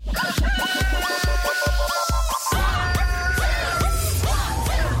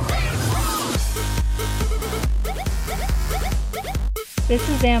This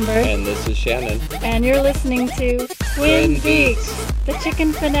is Amber. And this is Shannon. And you're listening to Twin Beaks, the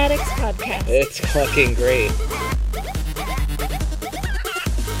Chicken Fanatics Podcast. It's fucking great.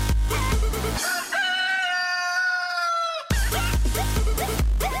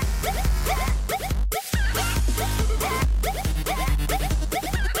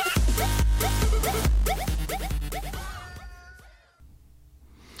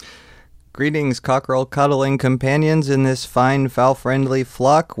 Greetings, cockerel cuddling companions in this fine, fowl-friendly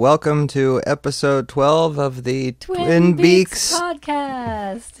flock. Welcome to episode 12 of the Twin Beaks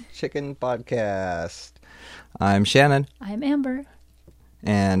Podcast. Chicken Podcast. I'm Shannon. I'm Amber.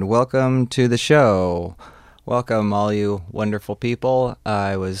 And welcome to the show. Welcome, all you wonderful people.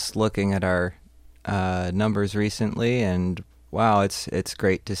 I was looking at our numbers recently, and wow, it's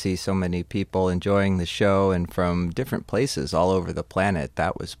great to see so many people enjoying the show and from different places all over the planet.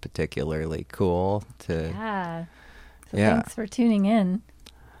 That was particularly cool. Thanks for tuning in.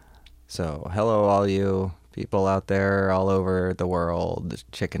 So, hello all you people out there all over the world,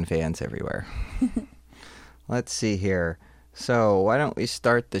 chicken fans everywhere. Let's see here. So, why don't we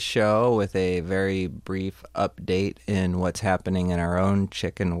start the show with a very brief update in what's happening in our own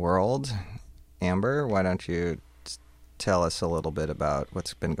chicken world. Amber, why don't you tell us a little bit about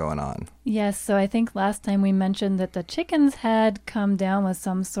what's been going on? Yes, so I think last time we mentioned that the chickens had come down with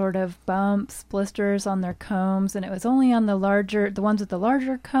some sort of bumps, blisters on their combs, and it was only on the ones with the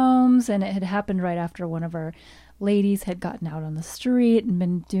larger combs, and it had happened right after one of our ladies had gotten out on the street and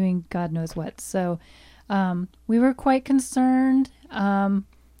been doing God knows what. So we were quite concerned, and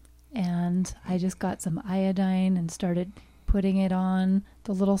I just got some iodine and started putting it on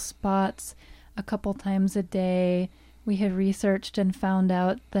the little spots a couple times a day. We had researched and found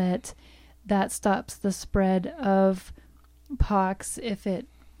out that stops the spread of pox if it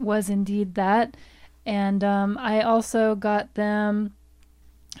was indeed that. And I also got them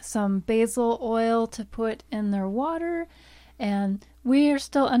some basil oil to put in their water. And we are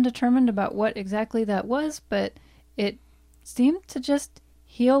still undetermined about what exactly that was, but it seemed to just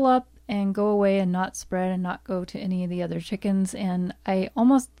heal up and go away and not spread and not go to any of the other chickens. And I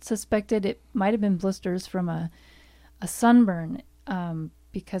almost suspected it might have been blisters from a sunburn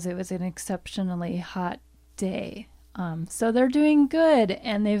because it was an exceptionally hot day. So they're doing good,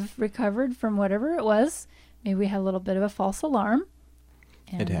 and they've recovered from whatever it was. Maybe we had a little bit of a false alarm.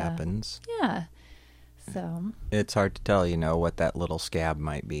 And, it happens. Yeah. So it's hard to tell, what that little scab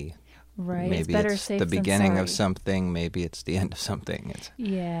might be. Right. Maybe it's the beginning of something. Maybe it's the end of something.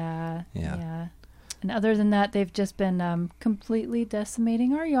 Yeah. And other than that, they've just been completely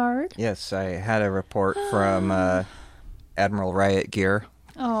decimating our yard. Yes, I had a report from Admiral Riot Gear,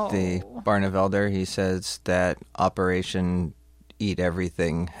 the Barnevelder. He says that Operation Eat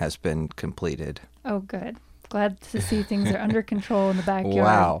Everything has been completed. Oh, good. Glad to see things are under control in the backyard.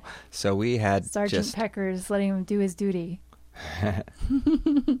 Wow. So we had Sergeant Pecker's letting him do his duty.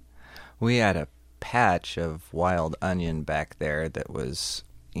 We had a patch of wild onion back there that was,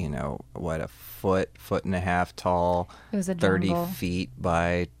 a foot and a half tall. It was a 30 jungle. feet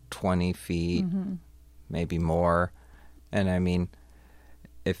by 20 feet, maybe more. And I mean,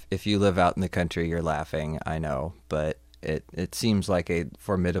 if you live out in the country, you're laughing, I know, but it seems like a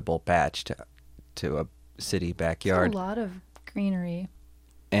formidable patch to a city backyard. It's a lot of greenery.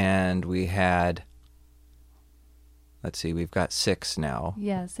 And we had, let's see, we've got 6 now.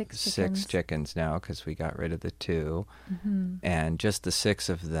 Yeah, 6 chickens. 6 chickens now because we got rid of the 2. Mm-hmm. And just the 6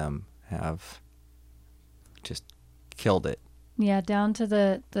 of them have just killed it. Yeah, down to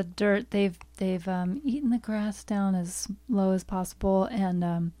the dirt. They've eaten the grass down as low as possible,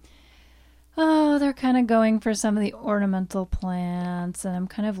 and they're kind of going for some of the ornamental plants, and I'm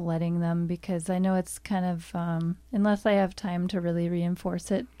kind of letting them because I know it's kind of unless I have time to really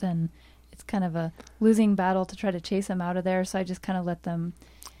reinforce it, then it's kind of a losing battle to try to chase them out of there. So I just kind of let them.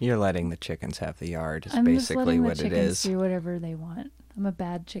 You're letting the chickens have the yard. Is I'm basically what just letting the it chickens is. do whatever they want. I'm a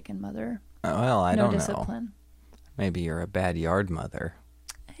bad chicken mother. Well, I don't know. No discipline. Maybe you're a bad yard mother.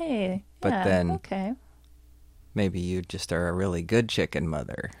 Hey, but yeah, then okay. Maybe you just are a really good chicken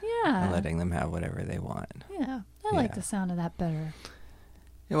mother. Yeah. And letting them have whatever they want. Yeah, I like the sound of that better.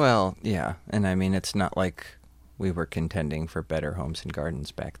 Well, yeah, and I mean, it's not like we were contending for better homes and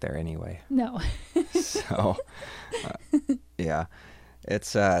gardens back there anyway. No. So, yeah.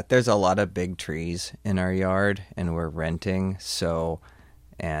 It's there's a lot of big trees in our yard, and we're renting,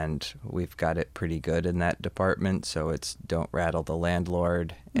 and we've got it pretty good in that department, so it's don't rattle the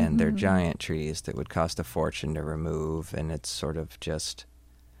landlord, and they're giant trees that would cost a fortune to remove, and it's sort of just,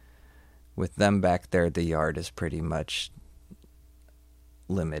 with them back there, the yard is pretty much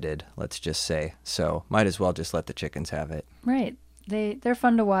limited, let's just say, so might as well just let the chickens have it. Right. they're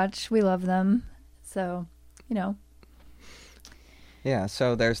fun to watch. We love them. So, Yeah,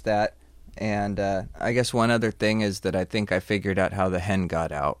 so there's that. And I guess one other thing is that I think I figured out how the hen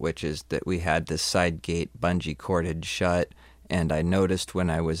got out, which is that we had this side gate bungee corded shut. And I noticed when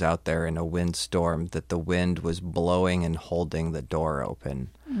I was out there in a windstorm that the wind was blowing and holding the door open.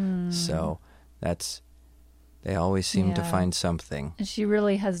 So they always seem to find something. And she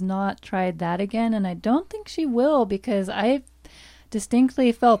really has not tried that again. And I don't think she will, because I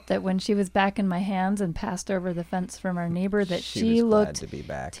distinctly felt that when she was back in my hands and passed over the fence from our neighbor that she looked to be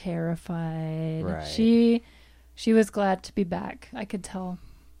back. Terrified. Right. She was glad to be back. I could tell.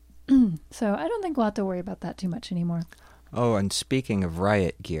 So I don't think we'll have to worry about that too much anymore. Oh, and speaking of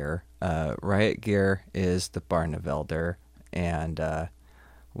Riot Gear, Riot Gear is the Barnevelder, and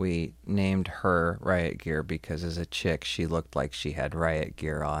we named her Riot Gear because as a chick she looked like she had riot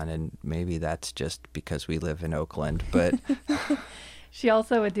gear on, and maybe that's just because we live in Oakland, but she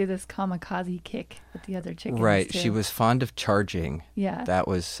also would do this kamikaze kick with the other chickens. Right, too. she was fond of charging. Yeah. That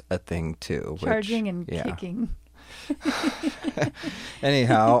was a thing too. Charging and kicking.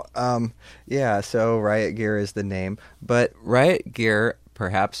 Anyhow, so Riot Gear is the name. But Riot Gear,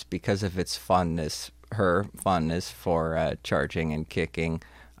 perhaps because of its her fondness for charging and kicking,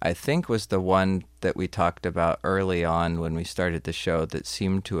 I think was the one that we talked about early on when we started the show that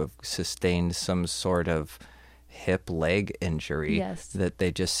seemed to have sustained some sort of hip leg injury. Yes. That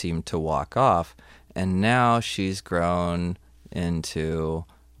they just seemed to walk off. And now she's grown into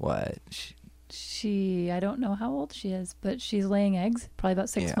what? I don't know how old she is, but she's laying eggs, probably about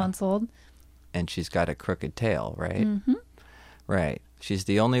 6 months old. And she's got a crooked tail, right? Mm-hmm. Right. She's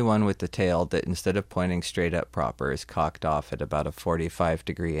the only one with the tail that instead of pointing straight up proper is cocked off at about a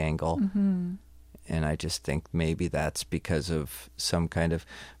 45-degree angle. Mm-hmm. And I just think maybe that's because of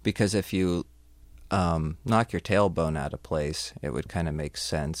because if you knock your tailbone out of place, it would kind of make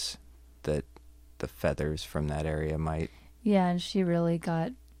sense that the feathers from that area might. Yeah, and she really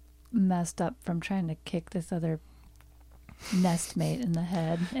got messed up from trying to kick this other nestmate in the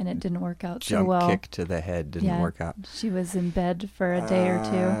head, and it didn't work out so well. Jump kick to the head didn't work out. She was in bed for a day or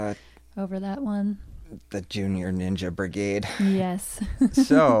two over that one. The Junior Ninja Brigade. Yes.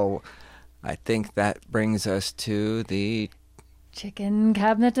 So, I think that brings us to the Chicken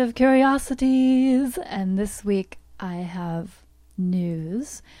Cabinet of Curiosities. And this week I have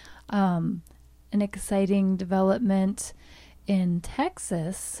news. An exciting development in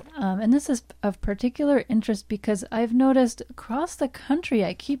Texas, and this is of particular interest because I've noticed across the country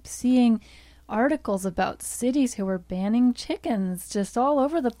I keep seeing articles about cities who are banning chickens just all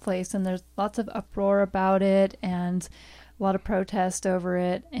over the place, and there's lots of uproar about it and a lot of protest over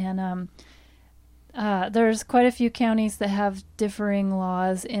it, and there's quite a few counties that have differing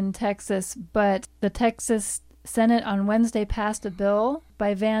laws in Texas, but the Texas Senate on Wednesday passed a bill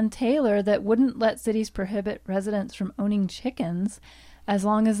by Van Taylor that wouldn't let cities prohibit residents from owning chickens as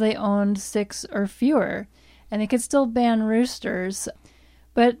long as they owned 6 or fewer. And they could still ban roosters.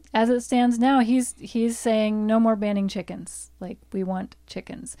 But as it stands now, he's saying no more banning chickens. Like, we want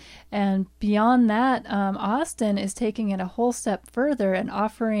chickens. And beyond that, Austin is taking it a whole step further and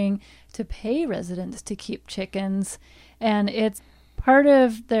offering to pay residents to keep chickens. And it's part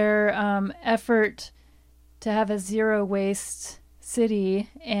of their effort to have a zero waste city,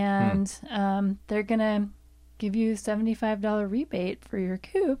 and they're gonna give you $75 rebate for your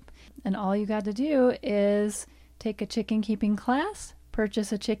coop, and all you got to do is take a chicken keeping class,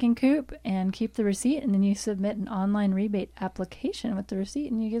 purchase a chicken coop, and keep the receipt, and then you submit an online rebate application with the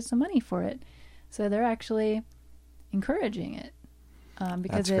receipt and you get some money for it. So they're actually encouraging it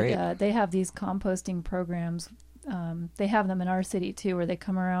because they have these composting programs. They have them in our city too, where they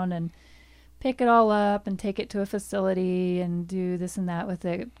come around and pick it all up and take it to a facility and do this and that with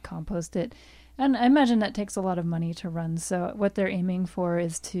it, compost it. And I imagine that takes a lot of money to run. So what they're aiming for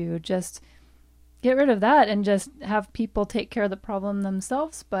is to just get rid of that and just have people take care of the problem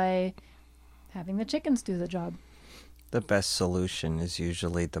themselves by having the chickens do the job. The best solution is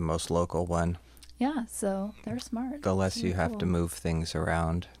usually the most local one. Yeah, so they're smart. The less you have to move things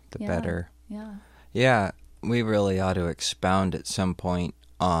around, the better. Yeah. Yeah, we really ought to expound at some point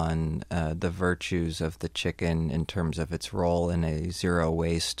on the virtues of the chicken in terms of its role in a zero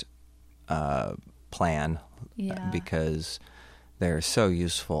waste plan, because they're so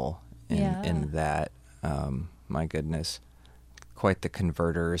useful in that. My goodness, quite the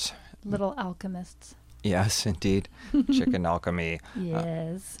converters. Little alchemists. Yes, indeed. Chicken alchemy.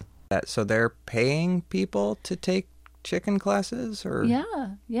 Yes. So they're paying people to take chicken classes, or you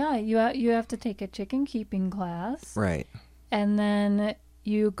have to take a chicken keeping class, right? And then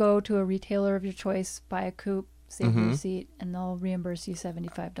you go to a retailer of your choice, buy a coop, save the receipt, and they'll reimburse you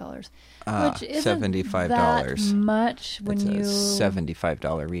 $75, which isn't $75. that much when It's you a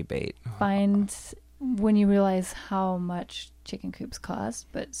 $75 rebate. when you realize how much chicken coops cost,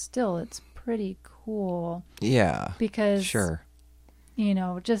 but still, it's pretty cool. Yeah, because sure.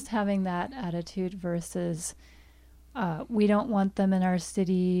 Just having that attitude versus we don't want them in our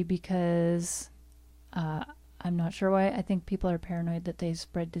city because I'm not sure why. I think people are paranoid that they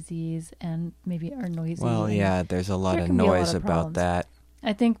spread disease and maybe are noisy. Well, yeah, there's a lot of can be a lot noise of about problems. that.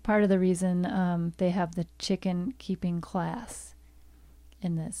 I think part of the reason they have the chicken keeping class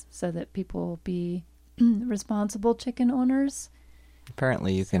in this so that people will be responsible chicken owners.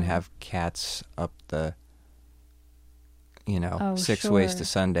 Apparently you can have cats up the, 6 ways to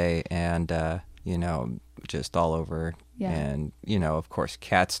Sunday and, just all over. Yeah. And, of course,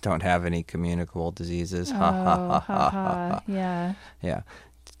 cats don't have any communicable diseases. Oh, Ha, ha, ha, ha, ha. yeah. Yeah.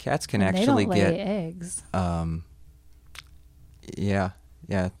 Cats can And actually they don't lay get eggs. Yeah.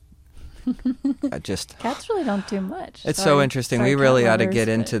 Cats really don't do much. It's so interesting. We really ought to get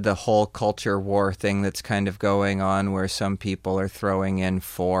but into the whole culture war thing that's kind of going on, where some people are throwing in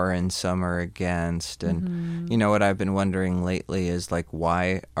for and some are against. And what I've been wondering lately is, like,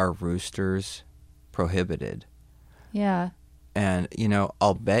 why are roosters prohibited? Yeah. And,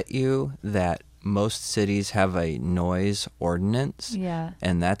 I'll bet you that most cities have a noise ordinance. Yeah.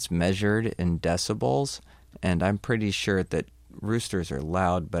 And that's measured in decibels. And I'm pretty sure that roosters are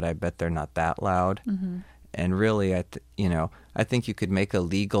loud, but I bet they're not that loud. Mm-hmm. And really, I think you could make a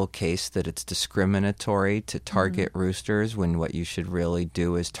legal case that it's discriminatory to target roosters when what you should really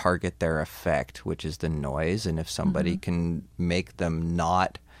do is target their effect, which is the noise. And if somebody can make them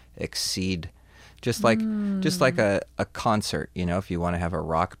not exceed, just like a concert, if you want to have a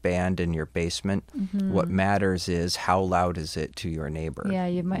rock band in your basement, what matters is how loud is it to your neighbor. Yeah,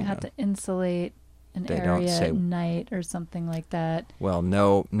 you might have to insulate an area at night or something like that. Well,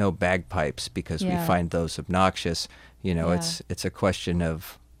 no bagpipes, because we find those obnoxious. It's a question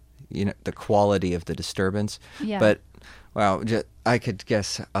of the quality of the disturbance. Yeah. But I could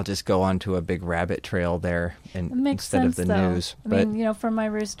guess I'll just go on to a big rabbit trail there instead of the news. I mean, for my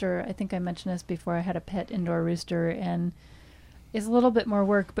rooster, I think I mentioned this before. I had a pet indoor rooster, and it's a little bit more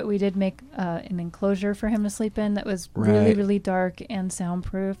work, but we did make an enclosure for him to sleep in that was really, really dark and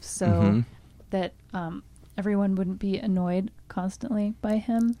soundproof, so that everyone wouldn't be annoyed constantly by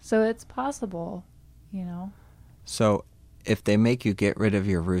him. So it's possible, So if they make you get rid of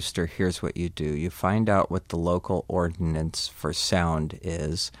your rooster, here's what you do. You find out what the local ordinance for sound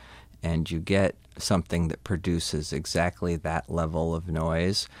is, and you get something that produces exactly that level of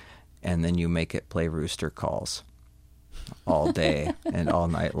noise, and then you make it play rooster calls all day and all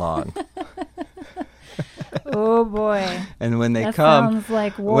night long. Oh boy! And when they that come, sounds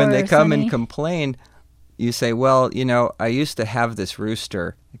like war, when they come Sonny. and complain, you say, "Well, I used to have this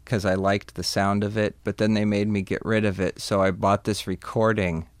rooster because I liked the sound of it, but then they made me get rid of it, so I bought this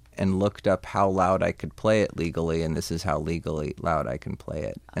recording and looked up how loud I could play it legally, and this is how legally loud I can play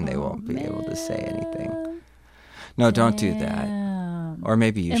it," and they won't be able to say anything. No, don't do that. Or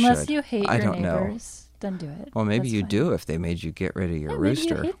maybe you should. Unless you hate I your don't neighbors, then do it. Well, maybe That's you fine. do if they made you get rid of your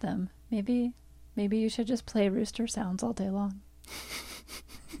rooster. Maybe you hate them. Maybe you should just play rooster sounds all day long.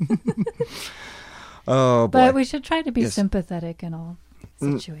 Oh, boy. But we should try to be Yes. sympathetic in all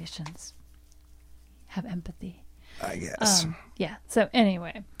situations. Have empathy. I guess. Yeah. So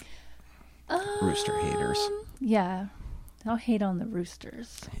anyway. Rooster haters. Yeah. I'll hate on the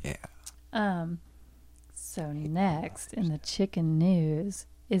roosters. Yeah. So next in the chicken news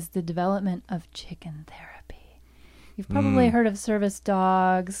is the development of chicken therapy. You've probably heard of service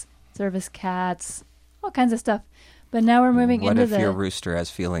dogs, service cats, all kinds of stuff. But now we're moving What into if your rooster has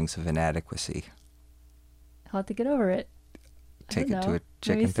feelings of inadequacy? I'll have to get over it. Take I it don't to know. a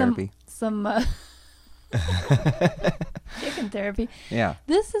chicken Maybe therapy? Some chicken therapy. Yeah.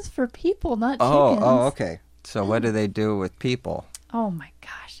 This is for people, not chickens. Oh, okay. So what do they do with people? Oh my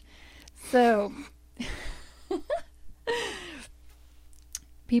gosh. So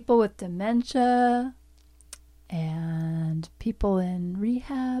people with dementia and people in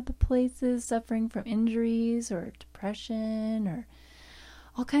rehab places suffering from injuries or depression or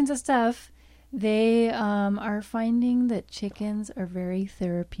all kinds of stuff, they are finding that chickens are very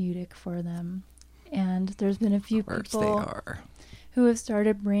therapeutic for them. And there's been a few Of course people they are. who have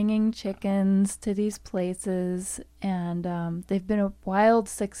started bringing chickens to these places, and they've been a wild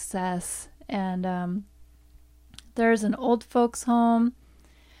success. And there's an old folks home,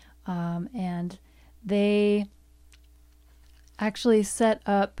 and they actually set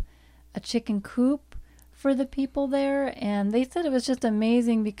up a chicken coop for the people there, and they said it was just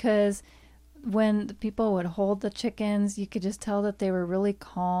amazing because when the people would hold the chickens, you could just tell that they were really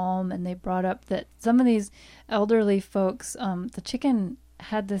calm, and they brought up that some of these elderly folks, the chicken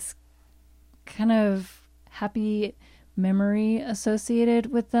had this kind of happy memory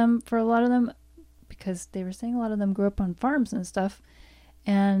associated with them for a lot of them, because they were saying a lot of them grew up on farms and stuff.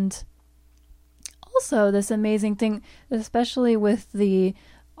 And also this amazing thing, especially with the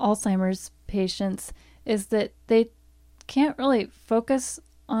Alzheimer's patients, is that they can't really focus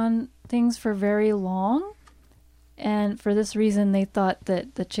on things for very long. And for this reason, they thought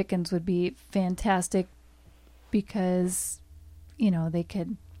that the chickens would be fantastic because, you know, they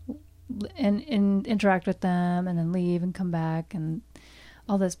could interact with them and then leave and come back and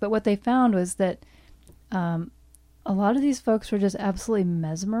all this. But what they found was that a lot of these folks were just absolutely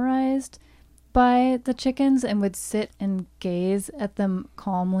mesmerized by the chickens and would sit and gaze at them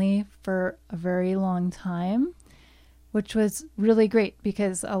calmly for a very long time, which was really great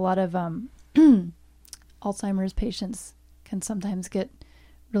because a lot of Alzheimer's patients can sometimes get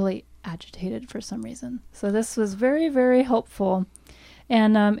really agitated for some reason. So this was very, very helpful.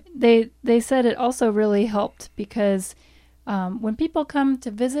 And they said it also really helped because when people come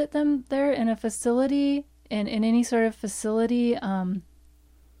to visit them there in a facility, in any sort of facility,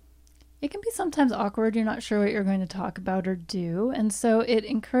 it can be sometimes awkward. You're not sure what you're going to talk about or do. And so it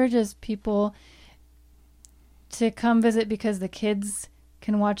encourages people to come visit because the kids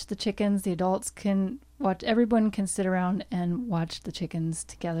can watch the chickens, the adults can watch, everyone can sit around and watch the chickens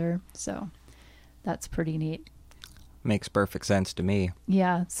together. So that's pretty neat. Makes perfect sense to me.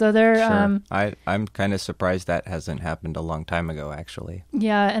 Yeah. So they're sure. I'm kind of surprised that hasn't happened a long time ago, actually.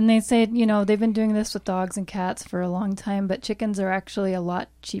 Yeah, and they say, you know, they've been doing this with dogs and cats for a long time, but chickens are actually a lot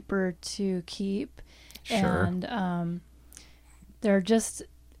cheaper to keep. Sure. And they're just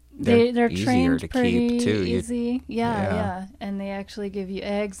they're trained to pretty keep too. easy. Yeah. And they actually give you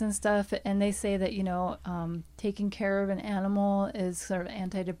eggs and stuff, and they say that, you know, taking care of an animal is sort of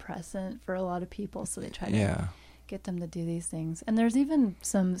antidepressant for a lot of people, so they try to get them to do these things. And there's even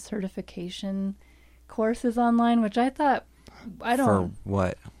some certification courses online, which I thought, For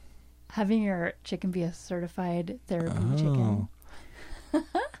what? Having your chicken be a certified therapy chicken.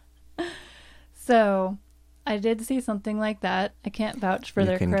 So I did see something like that. I can't vouch for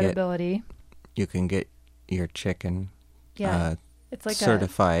their credibility. You can get your chicken it's like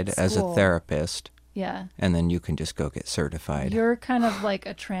certified as a therapist. Yeah. And then you can just go get certified. You're kind of like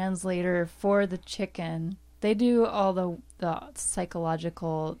a translator for the chicken. They do all the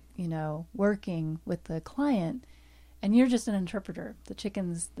psychological, you know, working with the client, and you're just an interpreter. The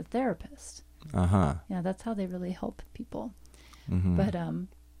chicken's the therapist. Uh-huh. Yeah, that's how they really help people. Mm-hmm. But,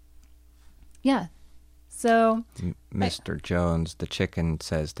 yeah. So... Mr. Jones, the chicken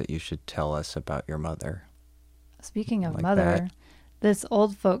says that you should tell us about your mother. Speaking of like mother, that. This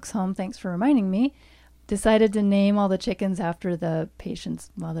old folks' home, thanks for reminding me, decided to name all the chickens after the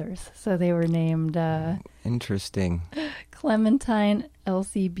patients' mothers. So they were named... Interesting. Clementine,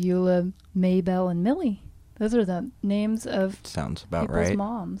 Elsie, Beulah, Maybelle, and Millie. Those are the names of sounds about people's right.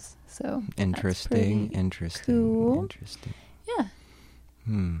 moms. So interesting. cool. Interesting. Yeah.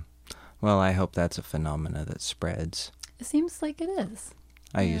 Well, I hope that's a phenomena that spreads. It seems like it is.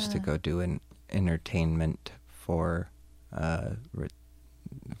 I used to go do an entertainment for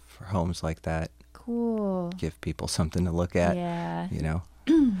homes like that. Cool. Give people something to look at. Yeah. You know.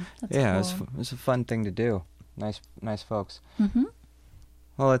 That's cool. It was a fun thing to do. Nice folks. Mm-hmm.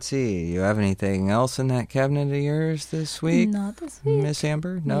 Well, let's see. You have anything else in that cabinet of yours this week? Not this week. Miss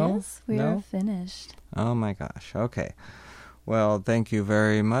Amber? No? Yes, we are finished. Oh, my gosh. Okay. Well, thank you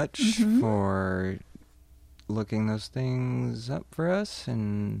very much for looking those things up for us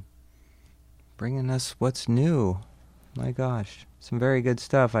and bringing us what's new. My gosh. Some very good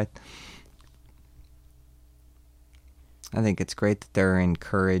stuff. I think it's great that they're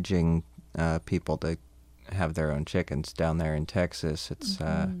encouraging people to have their own chickens down there in Texas. It's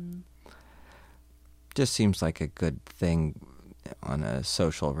just seems like a good thing on a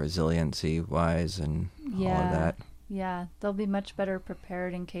social resiliency wise and all of that. Yeah, they'll be much better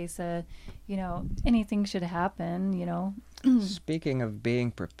prepared in case anything should happen. Speaking of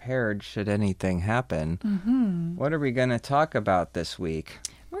being prepared, should anything happen, what are we going to talk about this week?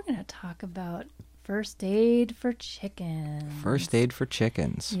 We're going to talk about first aid for chickens. First aid for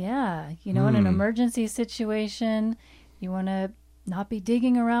chickens. Yeah. In an emergency situation, you want to not be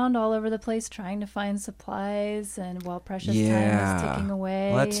digging around all over the place trying to find supplies and while precious time is ticking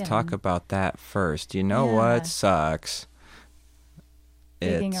away. Let's talk about that first. You know what sucks?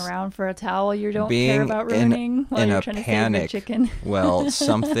 Digging around for a towel you don't care about ruining while you're trying to save your chicken. Well,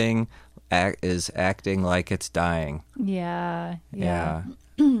 something is acting like it's dying. Yeah.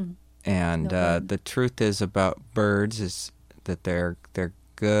 And the truth is about birds is that they're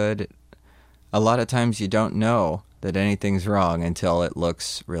good. A lot of times you don't know that anything's wrong until it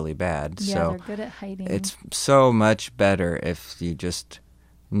looks really bad. Yeah, so they're good at hiding. It's so much better if you just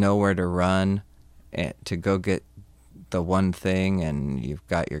know where to run to go get the one thing, and you've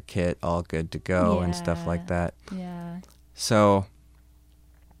got your kit all good to go and stuff like that. Yeah. So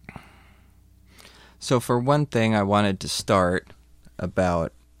for one thing, I wanted to start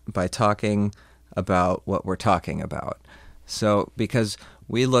by talking about what we're talking about. So, because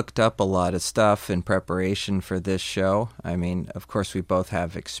we looked up a lot of stuff in preparation for this show. I mean, of course, we both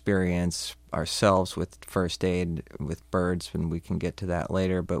have experience ourselves with first aid with birds, and we can get to that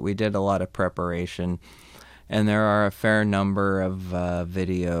later, but we did a lot of preparation, and there are a fair number of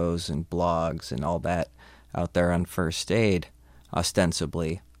videos and blogs and all that out there on first aid,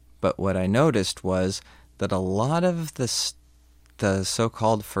 ostensibly. But what I noticed was that a lot of the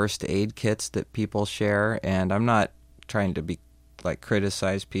so-called first aid kits that people share, and I'm not trying to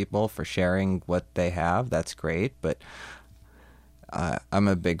criticize people for sharing what they have. That's great, but I'm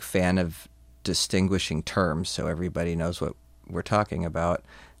a big fan of distinguishing terms so everybody knows what we're talking about.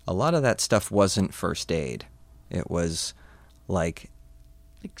 A lot of that stuff wasn't first aid. It was like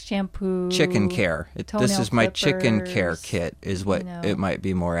shampoo, chicken care. This is my chicken care kit, is what it might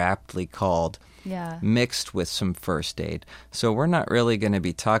be more aptly called. Yeah. Mixed with some first aid. So we're not really going to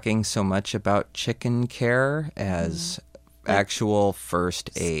be talking so much about chicken care as actual first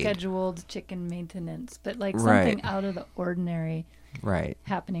aid. Scheduled chicken maintenance, but something out of the ordinary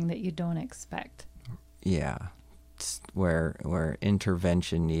happening that you don't expect. Yeah. It's where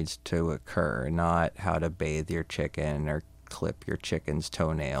intervention needs to occur, not how to bathe your chicken or clip your chicken's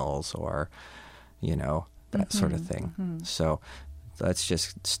toenails or, that sort of thing. Mm-hmm. So let's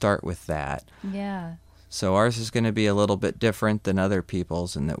just start with that. Yeah. So ours is going to be a little bit different than other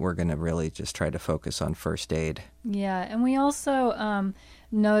people's, in that we're going to really just try to focus on first aid. Yeah, and we also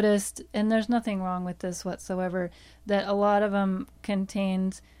noticed, and there's nothing wrong with this whatsoever, that a lot of them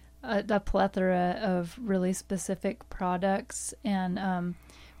contained a plethora of really specific products, and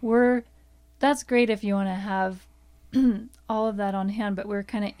that's great if you want to have all of that on hand, but we're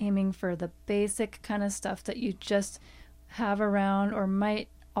kind of aiming for the basic kind of stuff that you just have around or might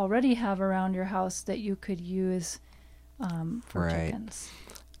already have around your house that you could use for chickens.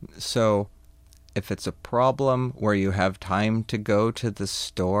 So if it's a problem where you have time to go to the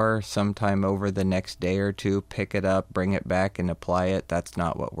store sometime over the next day or two, pick it up, bring it back, and apply it, that's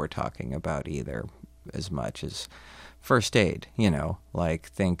not what we're talking about either, as much as first aid,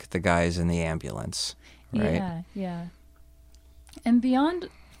 think the guys in the ambulance, right? Yeah. And beyond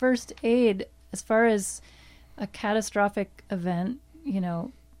first aid, as far as a catastrophic event, we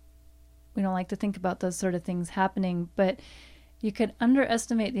don't like to think about those sort of things happening, but you could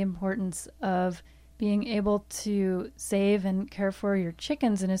underestimate the importance of being able to save and care for your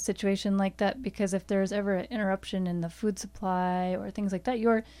chickens in a situation like that, because if there's ever an interruption in the food supply or things like that,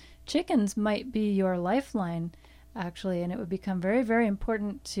 your chickens might be your lifeline, actually, and it would become very, very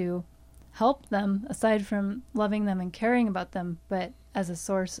important to help them, aside from loving them and caring about them, but as a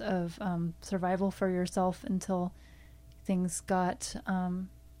source of survival for yourself until things got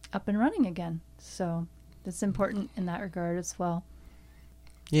up and running again. So it's important in that regard as well.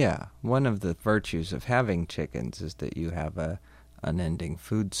 Yeah, one of the virtues of having chickens is that you have a unending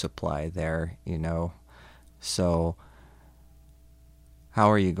food supply there, So how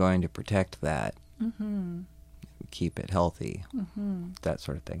are you going to protect that? Mm-hmm. Keep it healthy, that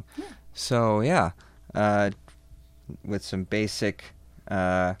sort of thing. Yeah. So, with some basic,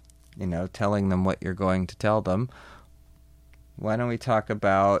 telling them what you're going to tell them, why don't we talk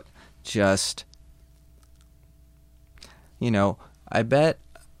about just, I bet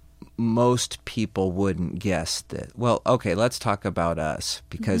most people wouldn't guess that. Well, okay, let's talk about us,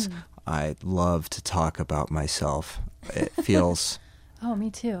 because I love to talk about myself. It feels... Oh, me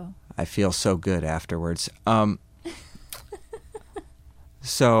too. I feel so good afterwards.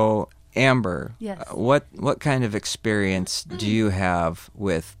 So, Amber, yes. What kind of experience do you have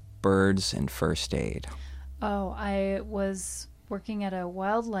with birds and first aid? Oh, I was working at a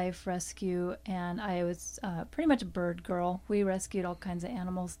wildlife rescue, and I was pretty much a bird girl. We rescued all kinds of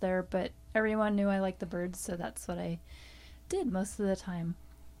animals there, but everyone knew I liked the birds, so that's what I did most of the time.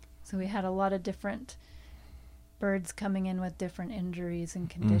 So we had a lot of different birds coming in with different injuries and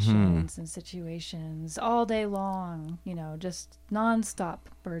conditions and situations all day long, just nonstop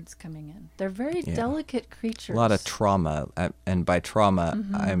birds coming in. They're very delicate creatures. A lot of trauma, and by trauma,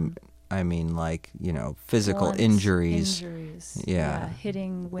 I mean physical Blunt injuries. Yeah,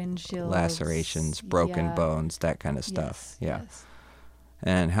 hitting windshields. Lacerations, broken bones, that kind of stuff. Yes.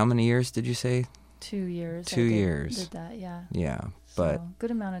 And how many years did you say? 2 years. 2 years. Did that, yeah. Yeah, but So,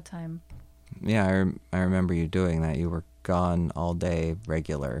 good amount of time. yeah, I remember you doing that. You were gone all day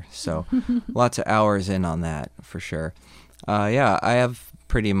regular, so lots of hours in on that for sure. Yeah, I have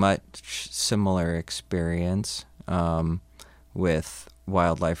pretty much similar experience with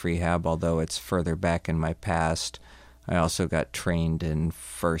wildlife rehab, although it's further back in my past. I also got trained in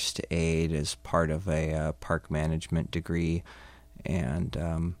first aid as part of a park management degree,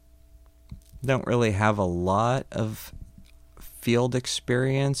 and don't really have a lot of field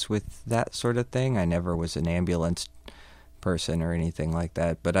experience with that sort of thing. I never was an ambulance person or anything like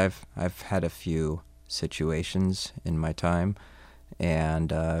that, but I've had a few situations in my time,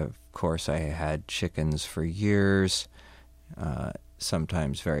 and of course I had chickens for years,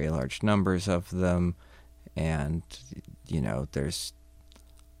 sometimes very large numbers of them, and there's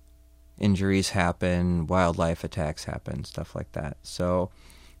injuries happen, wildlife attacks happen, stuff like that. So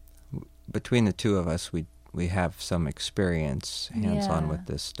between the two of us, we have some experience hands-on with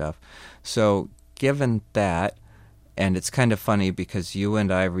this stuff. So given that, and it's kind of funny because you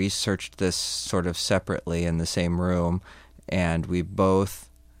and I researched this sort of separately in the same room, and we both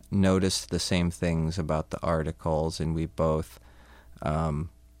noticed the same things about the articles, and we both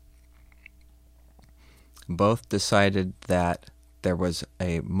decided that there was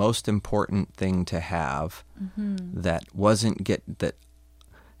a most important thing to have that wasn't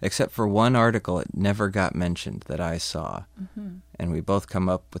except for one article, it never got mentioned that I saw. And we both came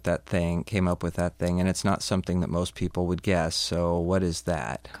up with that thing, and it's not something that most people would guess. So what is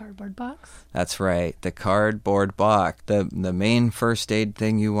that? Cardboard box? That's right, the cardboard box. The main first aid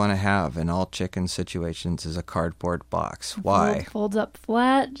thing you want to have in all chicken situations is a cardboard box. Why? Folds up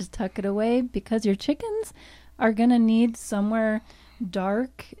flat, just tuck it away, because your chickens are going to need somewhere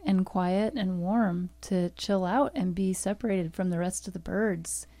dark and quiet and warm to chill out and be separated from the rest of the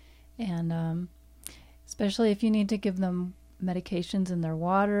birds. And especially if you need to give them medications in their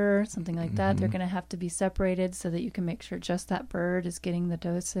water, something like that, they're going to have to be separated so that you can make sure just that bird is getting the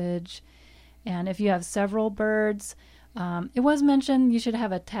dosage. And if you have several birds, it was mentioned you should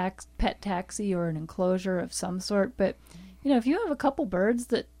have a pet taxi or an enclosure of some sort. But, if you have a couple birds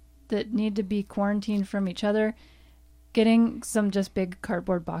that need to be quarantined from each other, getting some just big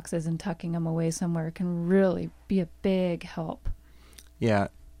cardboard boxes and tucking them away somewhere can really be a big help. Yeah,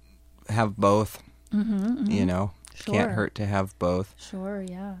 have both. Sure. Can't hurt to have both. Sure,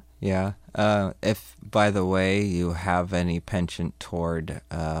 yeah. Yeah. If, by the way, you have any penchant toward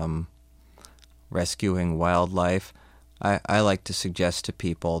rescuing wildlife, I like to suggest to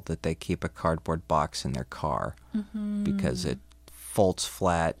people that they keep a cardboard box in their car because it folds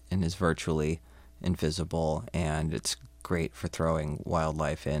flat and is virtually invisible, and it's great for throwing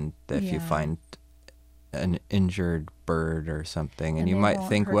wildlife in if you find an injured bird or something, and you might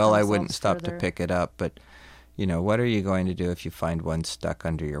think, well, I wouldn't stop to pick it up, but what are you going to do if you find one stuck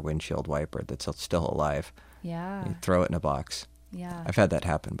under your windshield wiper that's still alive? Yeah, you throw it in a box. Yeah, I've had that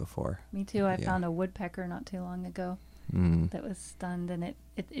happen before. Me too. I found a woodpecker not too long ago that was stunned, and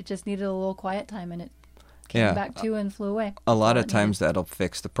it just needed a little quiet time, and it came back to and flew away. A lot of times that'll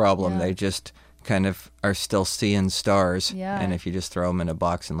fix the problem. They just kind of are still seeing stars, and if you just throw them in a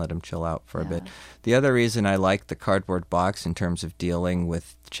box and let them chill out for a bit. The other reason I like the cardboard box in terms of dealing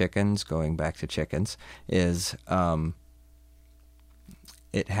with chickens, going back to chickens, is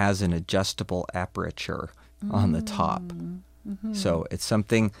it has an adjustable aperture on the top. So it's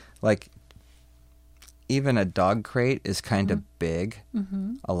something like, even a dog crate is kind of big,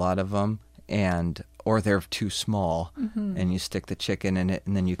 a lot of them, or they're too small, and you stick the chicken in it,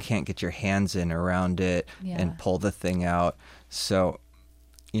 and then you can't get your hands in around it and pull the thing out. So,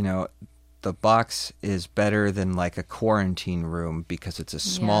 the box is better than like a quarantine room because it's a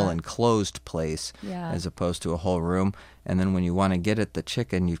small enclosed place as opposed to a whole room. And then when you want to get at the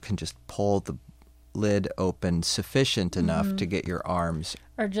chicken, you can just pull the lid open sufficient enough to get your arms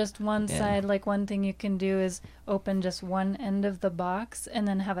or just one in. side. Like, one thing you can do is open just one end of the box and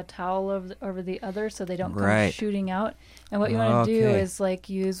then have a towel over the other so they don't come shooting out. And what you want to do is like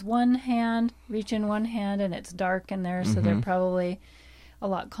use one hand, reach in one hand, and it's dark in there, so they're probably a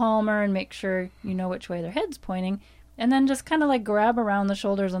lot calmer, and make sure you know which way their head's pointing. And then just kind of like grab around the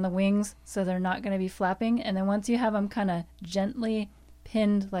shoulders and the wings so they're not going to be flapping. And then once you have them kind of gently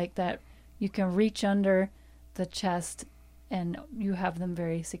pinned like that, you can reach under the chest and you have them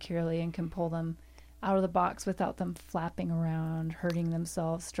very securely and can pull them out of the box without them flapping around, hurting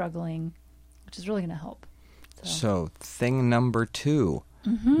themselves, struggling, which is really going to help. So thing number 2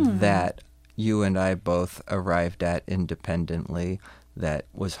 that you and I both arrived at independently that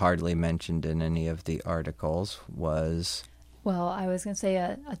was hardly mentioned in any of the articles was Well, I was going to say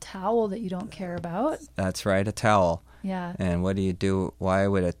a towel that you don't care about. That's right, a towel. Yeah. And what do you do? Why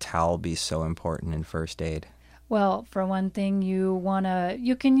would a towel be so important in first aid? Well, for one thing, you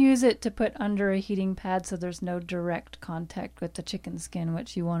can use it to put under a heating pad so there's no direct contact with the chicken skin,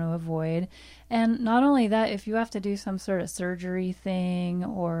 which you want to avoid. And not only that, if you have to do some sort of surgery thing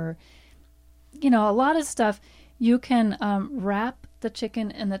or, a lot of stuff, you can wrap the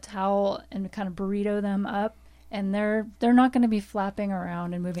chicken in the towel and kind of burrito them up, and they're not going to be flapping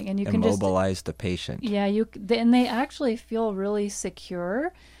around and moving. And you can immobilize the patient. Yeah, and they actually feel really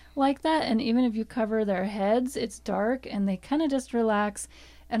secure like that. And even if you cover their heads, it's dark and they kind of just relax.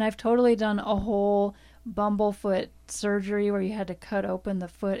 And I've totally done a whole bumblefoot surgery where you had to cut open the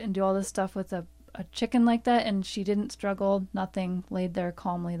foot and do all this stuff with a chicken like that, and she didn't struggle, nothing, laid there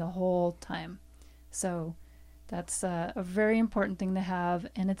calmly the whole time. So that's a very important thing to have,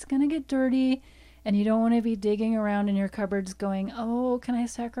 and it's going to get dirty, and you don't want to be digging around in your cupboards going, oh, can I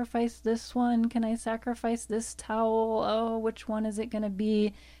sacrifice this one? Can I sacrifice this towel? Oh, which one is it going to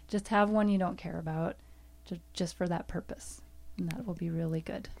be? Just have one you don't care about, just for that purpose, and that will be really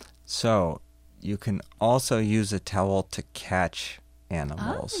good. So you can also use a towel to catch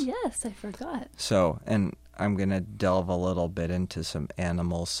animals. Ah, yes, I forgot. So, and I'm going to delve a little bit into some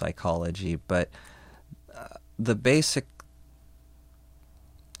animal psychology, but the basic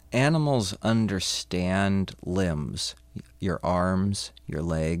animals understand limbs, your arms, your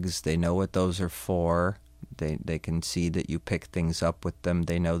legs. They know what those are for. They can see that you pick things up with them.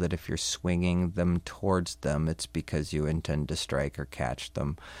 They know that if you're swinging them towards them, it's because you intend to strike or catch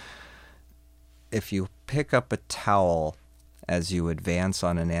them. If you pick up a towel as you advance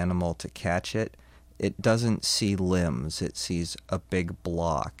on an animal to catch it, it doesn't see limbs. It sees a big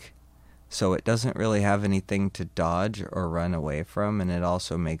block. So it doesn't really have anything to dodge or run away from, and it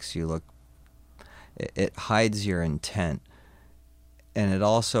also makes you look, it hides your intent. And it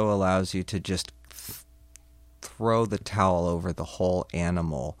also allows you to just throw the towel over the whole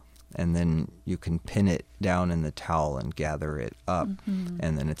animal, and then you can pin it down in the towel and gather it up,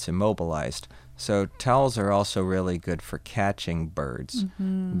 and then it's immobilized. So towels are also really good for catching birds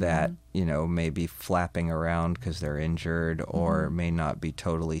that, may be flapping around because they're injured or may not be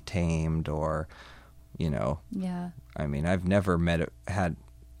totally tamed or, Yeah. I mean, I've never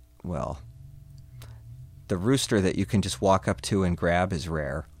the rooster that you can just walk up to and grab is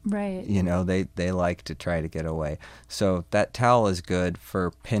rare. Right. They like to try to get away. So that towel is good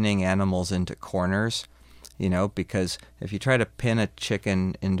for pinning animals into corners, because if you try to pin a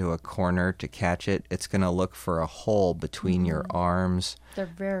chicken into a corner to catch it, it's going to look for a hole between your arms. They're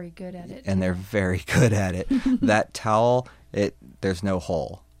very good at it. And they're very good at it. That towel, there's no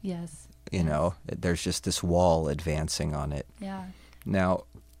hole. Yes. There's just this wall advancing on it. Yeah. Now,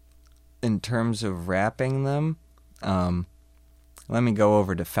 in terms of wrapping them, let me go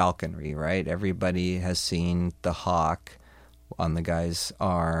over to falconry, right? Everybody has seen the hawk on the guy's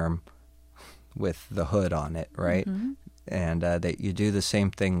arm with the hood on it, right? And that you do the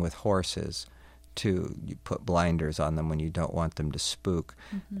same thing with horses, too. You put blinders on them when you don't want them to spook.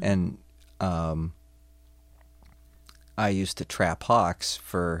 And I used to trap hawks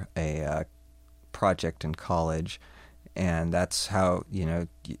for a project in college, and that's how,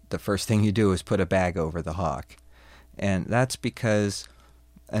 the first thing you do is put a bag over the hawk. And that's because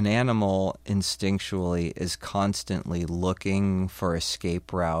an animal instinctually is constantly looking for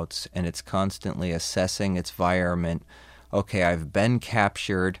escape routes, and it's constantly assessing its environment. Okay, I've been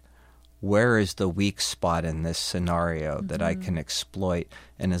captured. Where is the weak spot in this scenario that I can exploit?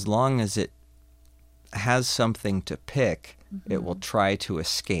 And as long as it has something to pick, it will try to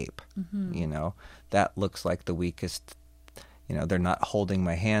escape. That looks like the weakest. They're not holding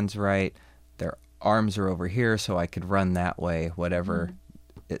my hands right. Their arms are over here, so I could run that way, whatever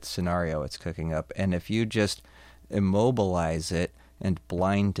scenario it's cooking up. And if you just immobilize it and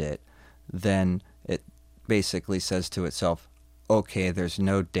blind it, then it basically says to itself, okay, there's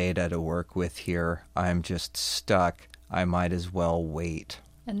no data to work with here. I'm just stuck. I might as well wait.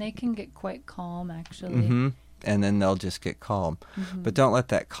 And they can get quite calm, actually. And then they'll just get calm. But don't let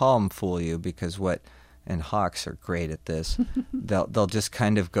that calm fool you, because and hawks are great at this. They'll just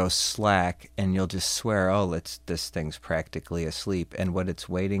kind of go slack, and you'll just swear, oh, this thing's practically asleep. And what it's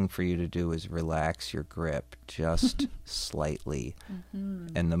waiting for you to do is relax your grip just slightly.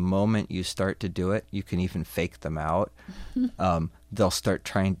 And the moment you start to do it, you can even fake them out. They'll start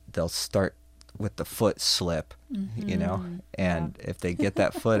with the foot slip, and if they get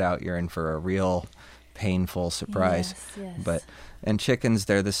that foot out, you're in for a real painful surprise. Yes. And chickens,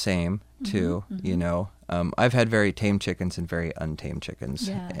 they're the same too. I've had very tame chickens and very untamed chickens,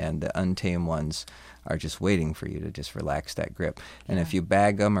 Yeah. and the untamed ones are just waiting for you to just relax that grip. And if you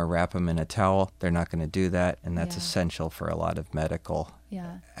bag them or wrap them in a towel, they're not going to do that, and that's essential for a lot of medical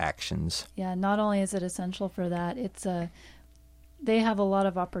actions. Yeah, not only is it essential for that, they have a lot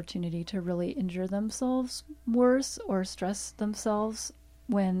of opportunity to really injure themselves worse or stress themselves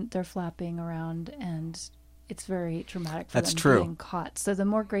when they're flapping around, and it's very traumatic for them getting caught. So the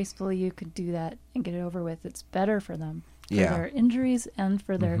more gracefully you could do that and get it over with, it's better for them, for their injuries and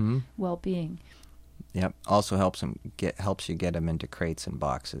for their well-being. Yep. Also helps you get them into crates and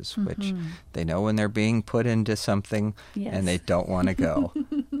boxes, which they know when they're being put into something and they don't want to go.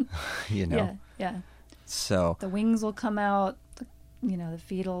 Yeah. So the wings will come out, the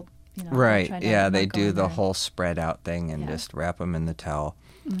feet will, right. Yeah, they do the whole spread out thing and just wrap them in the towel.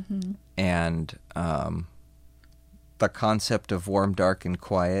 And the concept of warm, dark, and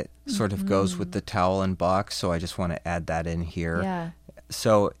quiet sort of goes with the towel and box, so I just want to add that in here. Yeah.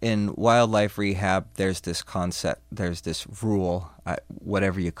 So in wildlife rehab, there's this concept, there's this rule,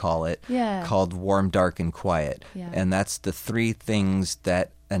 whatever you call it, called warm, dark, and quiet. Yeah. And that's the three things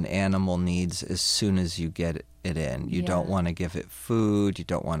that an animal needs as soon as you get it in. You don't want to give it food, you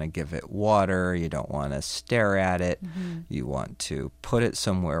don't want to give it water, you don't want to stare at it. You want to put it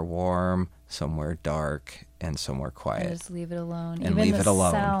somewhere warm, somewhere dark, and somewhere quiet. And just leave it alone. And Even leave it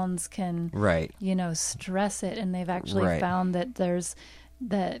alone. Sounds can, stress it, and they've actually found that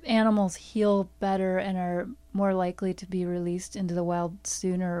that animals heal better and are more likely to be released into the wild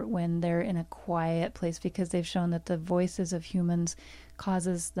sooner when they're in a quiet place, because they've shown that the voices of humans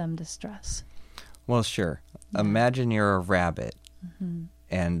causes them distress. Well, sure. Imagine you're a rabbit,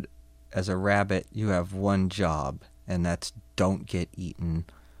 and as a rabbit, you have one job, and that's don't get eaten.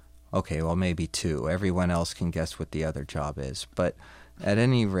 Okay, well, maybe two. Everyone else can guess what the other job is. But at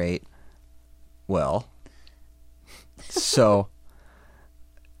any rate, so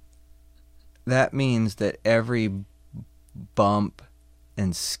that means that every bump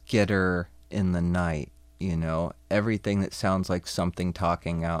and skitter in the night, everything that sounds like something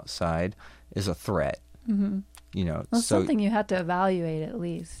talking outside is a threat. Well, something you have to evaluate at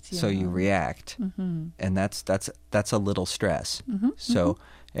least. You react, and that's a little stress. So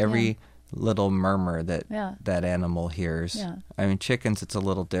every little murmur that animal hears. Yeah. I mean, chickens, it's a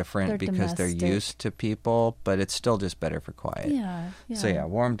little different because they're used to people, but it's still just better for quiet. Yeah. So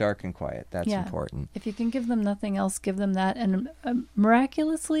warm, dark, and quiet. That's important. If you can give them nothing else, give them that. And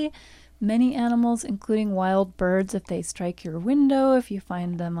miraculously, many animals, including wild birds, if they strike your window, if you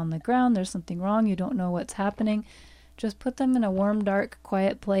find them on the ground, there's something wrong, you don't know what's happening, just put them in a warm, dark,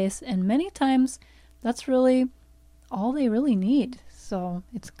 quiet place. And many times, that's really all they really need. So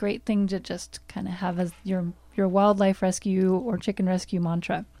it's a great thing to just kind of have as your wildlife rescue or chicken rescue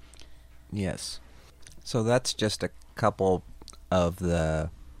mantra. Yes. So that's just a couple of the,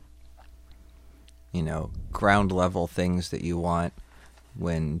 ground level things that you want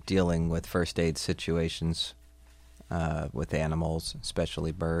when dealing with first aid situations with animals,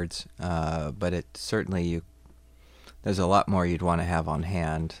 especially birds. But it certainly, there's a lot more you'd want to have on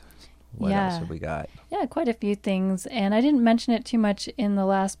hand. What else have we got? Yeah, quite a few things. And I didn't mention it too much in the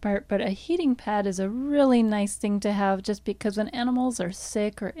last part, but a heating pad is a really nice thing to have, just because when animals are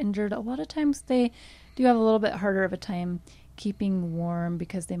sick or injured, a lot of times they do have a little bit harder of a time keeping warm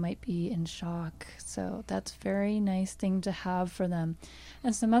because they might be in shock. So that's a very nice thing to have for them.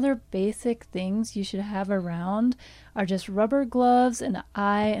 And some other basic things you should have around are just rubber gloves and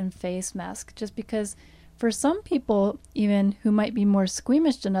eye and face mask, just because for some people, even who might be more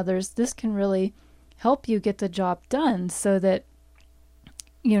squeamish than others, this can really help you get the job done, so that,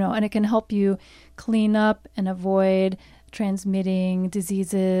 and it can help you clean up and avoid transmitting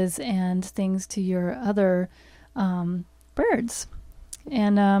diseases and things to your other birds.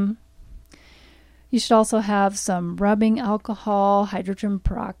 And you should also have some rubbing alcohol, hydrogen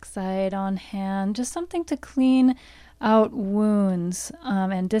peroxide on hand, just something to clean out wounds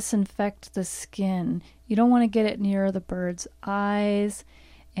and disinfect the skin. You don't want to get it near the bird's eyes.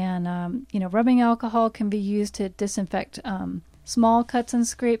 And, rubbing alcohol can be used to disinfect small cuts and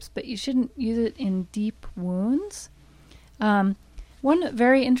scrapes, but you shouldn't use it in deep wounds. One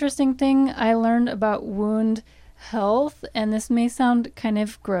very interesting thing I learned about wound health, and this may sound kind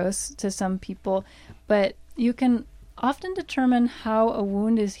of gross to some people, but you can often determine how a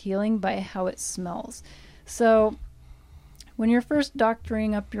wound is healing by how it smells. So when you're first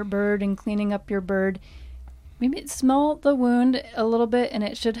doctoring up your bird and cleaning up your bird, maybe smell the wound a little bit, and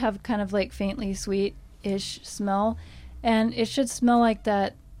it should have kind of like faintly sweet-ish smell. And it should smell like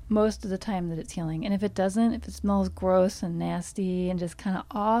that most of the time that it's healing. And if it doesn't, if it smells gross and nasty and just kind of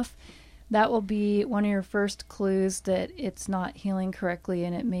off, that will be one of your first clues that it's not healing correctly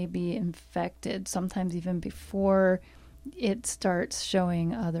and it may be infected, sometimes even before it starts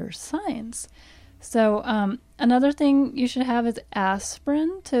showing other signs. So another thing you should have is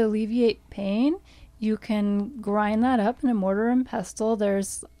aspirin to alleviate pain. You can grind that up in a mortar and pestle.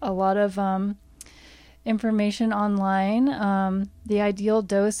 There's a lot of information online. The ideal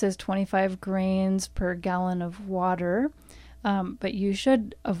dose is 25 grains per gallon of water, but you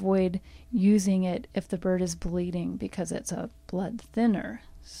should avoid using it if the bird is bleeding because it's a blood thinner.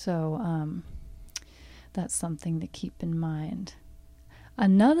 So that's something to keep in mind.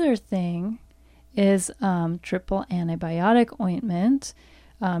 Another thing is triple antibiotic ointment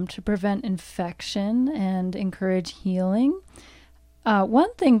to prevent infection and encourage healing.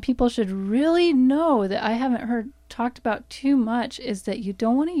 One thing people should really know that I haven't heard talked about too much is that you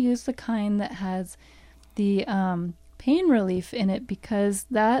don't want to use the kind that has the pain relief in it because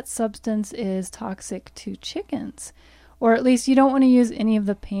that substance is toxic to chickens. Or at least you don't want to use any of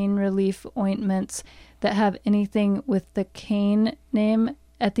the pain relief ointments that have anything with the cane name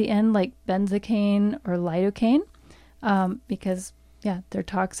at the end, like benzocaine or lidocaine, because, yeah, they're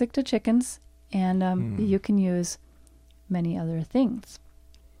toxic to chickens, and you can use many other things.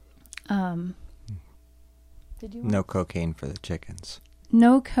 No cocaine for the chickens.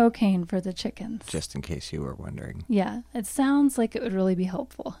 No cocaine for the chickens. Just in case you were wondering. Yeah, it sounds like it would really be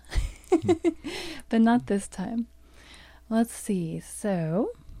helpful, but not this time. Let's see.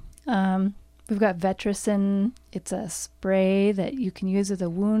 So, we've got Vetricin. It's a spray that you can use as a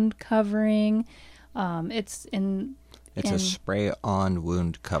wound covering. It's a spray-on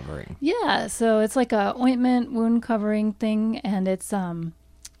wound covering. Yeah, so it's like a ointment wound covering thing, and it's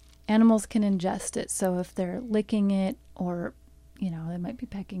animals can ingest it. So if they're licking it, or they might be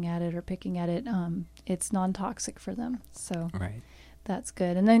pecking at it or picking at it, it's non-toxic for them. So that's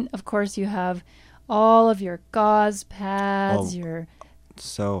good. And then of course you have all of your gauze pads.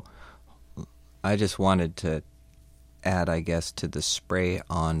 So I just wanted to add, I guess, to the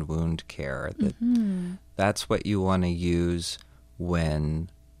spray-on wound care that that's what you want to use when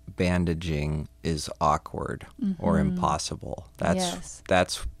bandaging is awkward or impossible.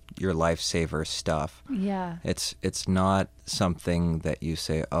 That's your lifesaver stuff. Yeah. It's not something that you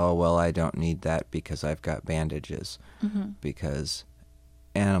say, oh, well, I don't need that because I've got bandages. Because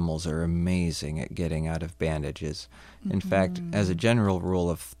animals are amazing at getting out of bandages. In fact, as a general rule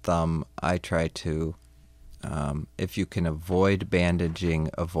of thumb, I try to, if you can avoid bandaging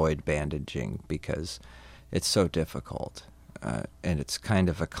because it's so difficult. And it's kind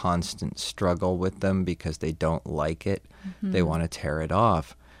of a constant struggle with them because they don't like it. They want to tear it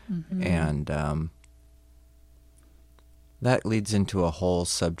off. And that leads into a whole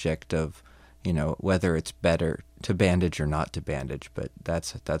subject of, whether it's better to bandage or not to bandage. But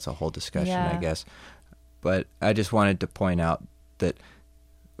that's a whole discussion, I guess. But I just wanted to point out that,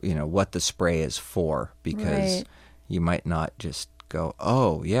 what the spray is for, because you might not just go,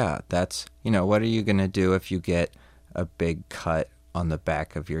 oh, yeah, that's, what are you going to do if you get a big cut on the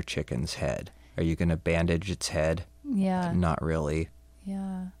back of your chicken's head? Are you going to bandage its head? Yeah. Not really.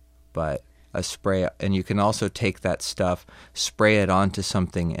 Yeah. But a spray, and you can also take that stuff, spray it onto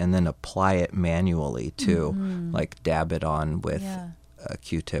something, and then apply it manually too, like dab it on with a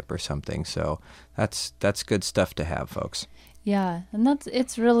Q-tip or something. So that's good stuff to have, folks. Yeah, and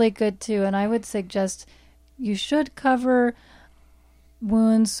it's really good too. And I would suggest you should cover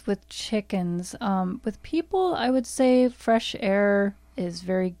wounds with chickens. With people, I would say fresh air is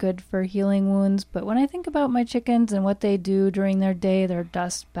very good for healing wounds. But when I think about my chickens and what they do during their day, their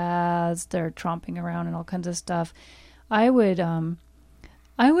dust baths, they're tromping around and all kinds of stuff, I would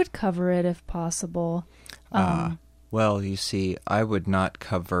cover it if possible. Well, you see, I would not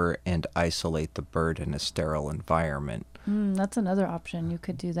cover and isolate the bird in a sterile environment. That's another option. You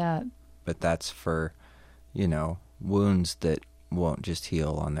could do that. But that's for, wounds that won't just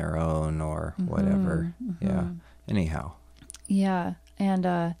heal on their own or whatever. Yeah. Anyhow. Yeah. And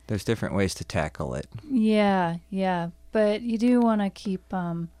there's different ways to tackle it. Yeah. But you do want to keep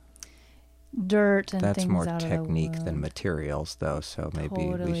dirt and That's things more out technique of the wound. than materials, though, so maybe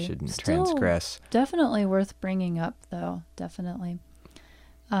we shouldn't Still transgress. Definitely worth bringing up, though. Definitely.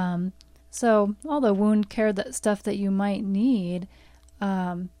 So all the wound care stuff that you might need,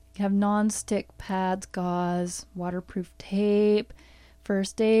 you have non-stick pads, gauze, waterproof tape,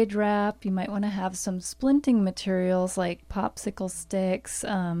 first aid wrap. You might want to have some splinting materials like popsicle sticks.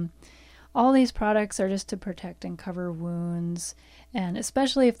 All these products are just to protect and cover wounds. And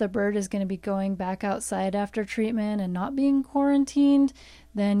especially if the bird is going to be going back outside after treatment and not being quarantined,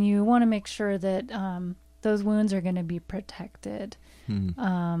 then you want to make sure that those wounds are going to be protected.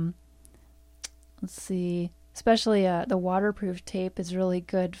 let's see, especially the waterproof tape is really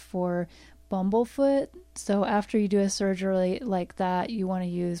good for bumblefoot. So after you do a surgery like that, you want to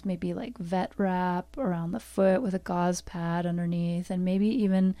use maybe like vet wrap around the foot with a gauze pad underneath, and maybe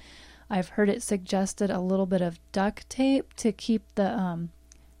even I've heard it suggested a little bit of duct tape to keep the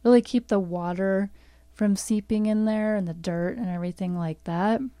really keep the water from seeping in there and the dirt and everything like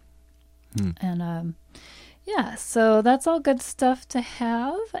that. And yeah, so that's all good stuff to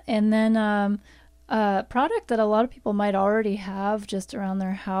have. And then a product that a lot of people might already have just around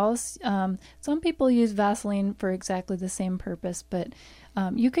their house. Some people use Vaseline for exactly the same purpose, but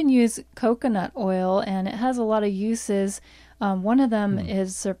you can use coconut oil, and it has a lot of uses. One of them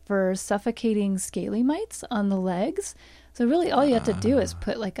is for suffocating scaly mites on the legs. So really all you have to do is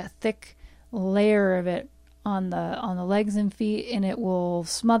put like a thick layer of it on the legs and feet, and it will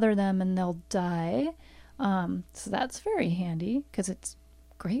smother them and they'll die. So that's very handy because it's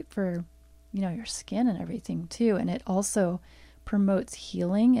great for, your skin and everything too. And it also promotes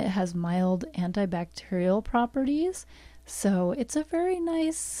healing. It has mild antibacterial properties. So it's a very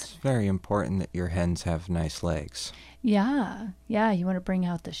nice... It's very important that your hens have nice legs. Yeah. Yeah. You want to bring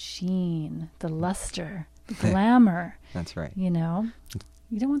out the sheen, the luster, the glamour. That's right. You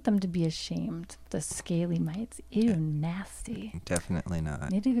don't want them to be ashamed. The scaly mites. Ew, nasty. Definitely not.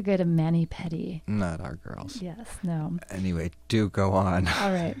 Need to go to mani-pedi. Not our girls. Yes, no. Anyway, do go on.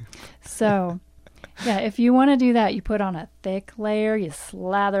 All right. So, yeah, if you want to do that, you put on a thick layer, you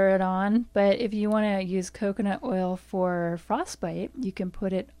slather it on. But if you want to use coconut oil for frostbite, you can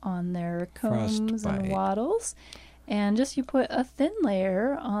put it on their combs and wattles. And just you put a thin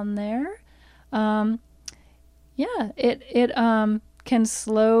layer on there. Yeah, it can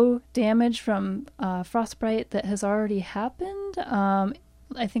slow damage from frostbite that has already happened.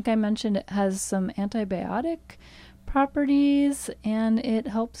 I think I mentioned it has some antibiotic properties, and it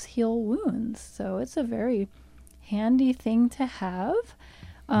helps heal wounds. So it's a very handy thing to have.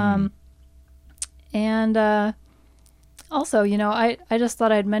 And also, I just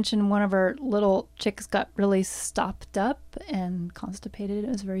thought I'd mention one of our little chicks got really stopped up and constipated. It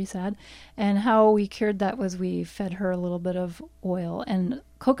was very sad. And how we cured that was we fed her a little bit of oil. And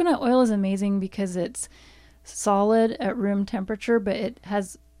coconut oil is amazing because it's solid at room temperature, but it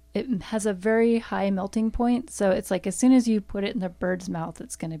has a very high melting point. So it's like as soon as you put it in the bird's mouth,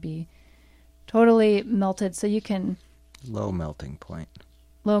 it's going to be totally melted. So you can... Low melting point.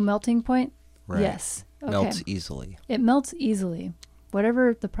 Low melting point? Right. Yes. Okay. Melts easily. It melts easily.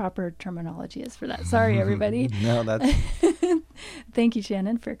 Whatever the proper terminology is for that. Sorry, everybody. No, that's... Thank you,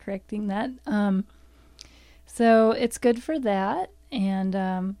 Shannon, for correcting that. So it's good for that.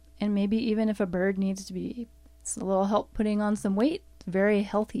 And maybe even if a bird needs to be... It's a little help putting on some weight. It's very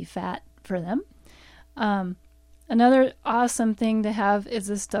healthy fat for them. Another awesome thing to have is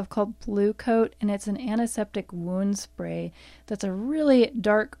this stuff called Blue Coat, and it's an antiseptic wound spray that's a really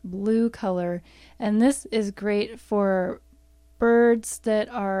dark blue color. And this is great for birds that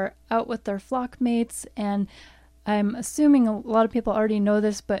are out with their flock mates. And I'm assuming a lot of people already know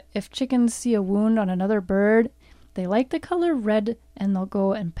this, but if chickens see a wound on another bird, they like the color red and they'll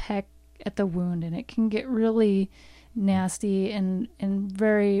go and peck at the wound, and it can get really nasty and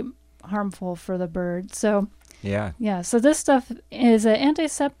very harmful for the bird. So yeah, so this stuff is an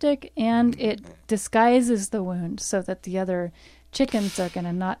antiseptic, and it disguises the wound so that the other chickens are going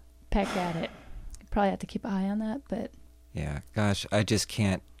to not peck at it. You probably have to keep an eye on that, but... Yeah, gosh, I just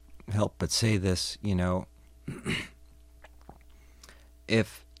can't help but say this,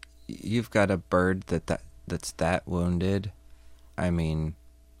 if you've got a bird that's that wounded, I mean...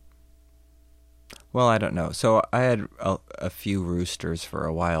 Well, I don't know. So I had a few roosters for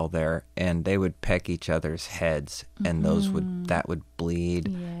a while there, and they would peck each other's heads, and that would bleed,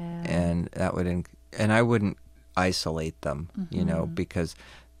 and that would and I wouldn't isolate them, because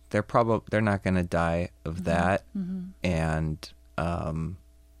they're not going to die of that, and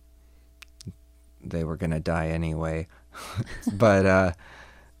they were going to die anyway, but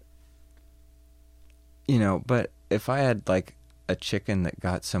but if I had like a chicken that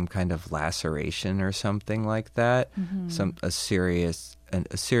got some kind of laceration or something like that, a serious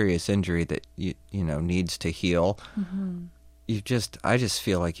injury that needs to heal, I just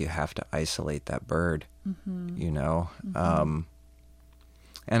feel like you have to isolate that bird, and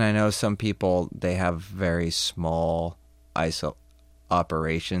I know some people, they have very small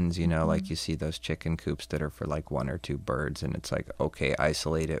operations, like you see those chicken coops that are for like 1 or 2 birds, and it's like, okay,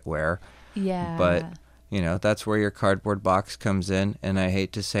 isolate it where, but that's where your cardboard box comes in, and I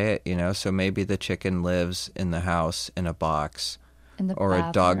hate to say it, so maybe the chicken lives in the house in a box or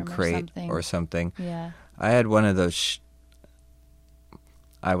a dog crate or something. Yeah. I had one of those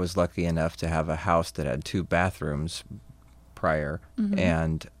I was lucky enough to have a house that had 2 bathrooms prior,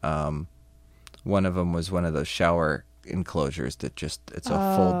 and one of them was one of those shower enclosures that it's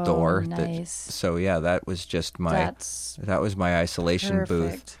a full door. Nice. So yeah, that was just my isolation Perfect.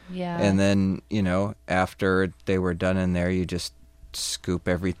 booth. Yeah. And then, after they were done in there, you just scoop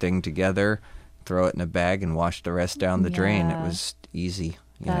everything together, throw it in a bag, and wash the rest down the drain. It was easy,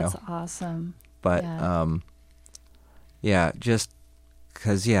 That's awesome. But just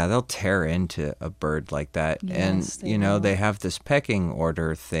because they'll tear into a bird like that. Yes, And they have this pecking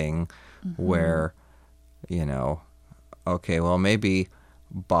order thing where okay, well, maybe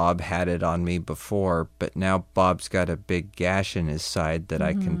Bob had it on me before, but now Bob's got a big gash in his side that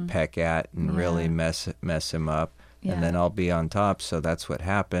I can peck at and really mess him up, and then I'll be on top. So that's what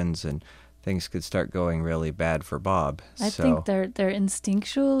happens, and things could start going really bad for Bob. I think they're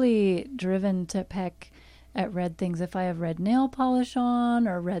instinctually driven to peck at red things. If I have red nail polish on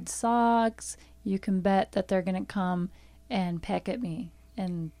or red socks, you can bet that they're going to come and peck at me.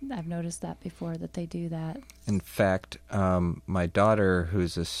 And I've noticed that before, that they do that. In fact, my daughter,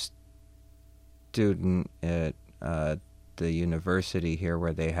 who's a student at the university here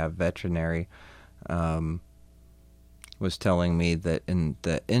where they have veterinary, was telling me that in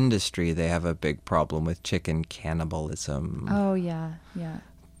the industry they have a big problem with chicken cannibalism. Oh, yeah.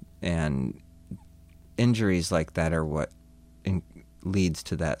 And injuries like that are what leads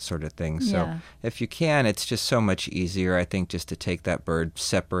to that sort of thing. So if you can, it's just so much easier, I think, just to take that bird,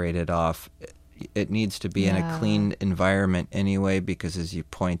 separate it off. It needs to be in a clean environment anyway, because as you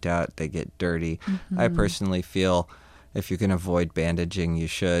point out, they get dirty. I personally feel if you can avoid bandaging, you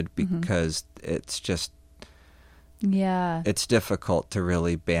should, because it's just it's difficult to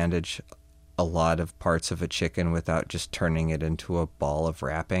really bandage a lot of parts of a chicken without just turning it into a ball of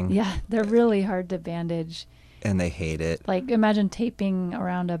wrapping. Yeah, they're really hard to bandage. And they hate it. Like, imagine taping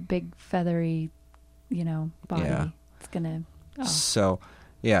around a big feathery, body. Yeah. It's going to... So,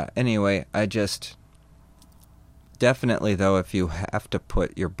 anyway, I just... Definitely, though, if you have to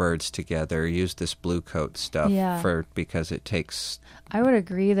put your birds together, use this blue coat stuff because it takes... I would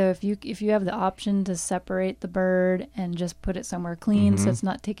agree, though, if you have the option to separate the bird and just put it somewhere clean so it's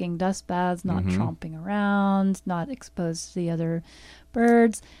not taking dust baths, not tromping around, not exposed to the other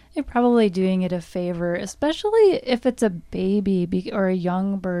birds, you're probably doing it a favor, especially if it's a baby or a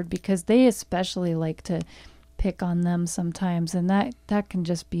young bird, because they especially like to pick on them sometimes, and that can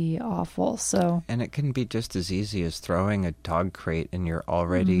just be awful. So, and it can be just as easy as throwing a dog crate in your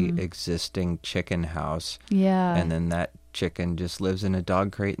already existing chicken house. Yeah. And then that chicken just lives in a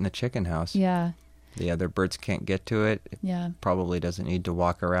dog crate in the chicken house. Yeah. The other birds can't get to it. It probably doesn't need to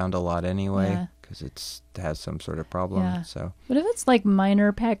walk around a lot anyway because it has some sort of problem. Yeah. So, but if it's like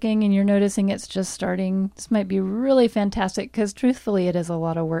minor pecking and you're noticing it's just starting, this might be really fantastic, because truthfully it is a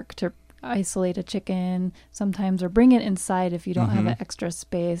lot of work to isolate a chicken sometimes, or bring it inside if you don't have an extra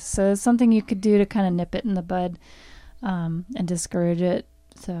space. So it's something you could do to kind of nip it in the bud and discourage it.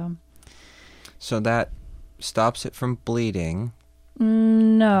 So that stops it from bleeding.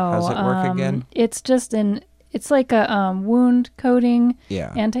 No. How's it work again? It's just it's like a wound coating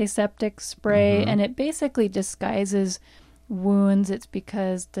antiseptic spray, and it basically disguises wounds. It's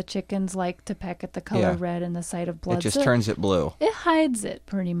because the chickens like to peck at the color red and the sight of blood. It just turns it blue. It hides it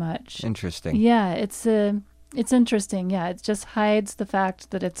pretty much. Interesting. Yeah, it's interesting. Yeah, it just hides the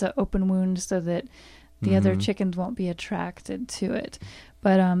fact that it's an open wound so that the other chickens won't be attracted to it.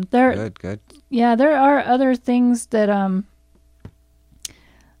 But good. Yeah, there are other things that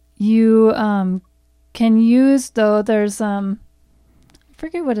you can use, though. There's I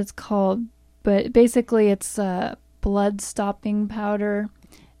forget what it's called, but basically it's blood stopping powder.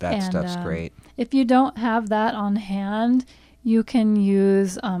 That stuff's great. If you don't have that on hand, you can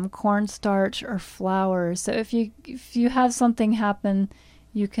use cornstarch or flour. So if you have something happen,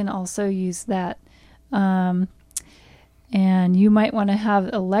 you can also use that. And you might want to have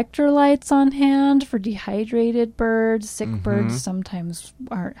electrolytes on hand for dehydrated birds. Sick birds sometimes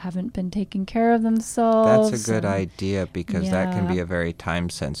haven't been taking care of themselves. That's a good idea, because that can be a very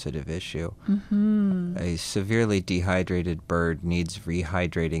time-sensitive issue. A severely dehydrated bird needs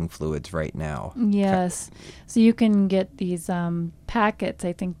rehydrating fluids right now. Yes. So you can get these packets.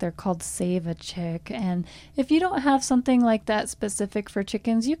 I think they're called Save a Chick. And if you don't have something like that specific for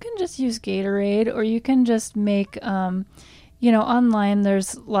chickens, you can just use Gatorade, or you can just make... online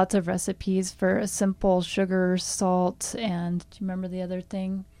there's lots of recipes for a simple sugar, salt, and do you remember the other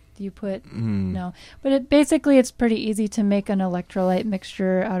thing you put? No. But it's pretty easy to make an electrolyte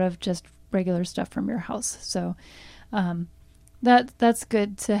mixture out of just regular stuff from your house. So that's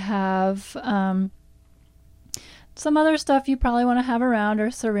good to have. Some other stuff you probably want to have around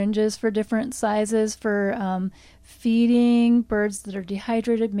are syringes for different sizes for feeding. Birds that are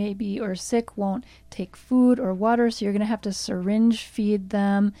dehydrated maybe or sick won't take food or water, so you're going to have to syringe feed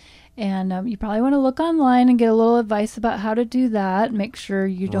them. And you probably want to look online and get a little advice about how to do that. Make sure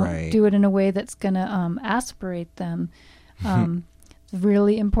you don't do it in a way that's going to aspirate them. It's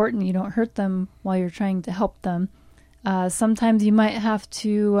really important you don't hurt them while you're trying to help them. Sometimes you might have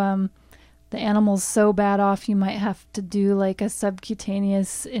to, the animal's so bad off, you might have to do like a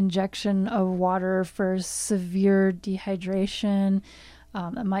subcutaneous injection of water for severe dehydration.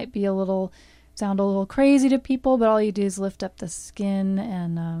 It might be sound a little crazy to people, but all you do is lift up the skin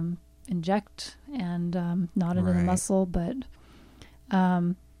and inject and not into the muscle. But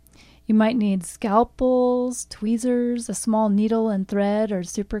you might need scalpels, tweezers, a small needle and thread, or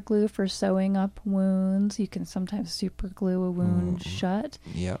super glue for sewing up wounds. You can sometimes super glue a wound shut.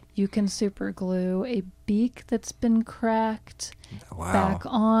 Yep. You can super glue a beak that's been cracked back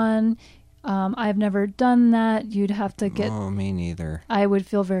on. I've never done that. You'd have to get... Oh, me neither. I would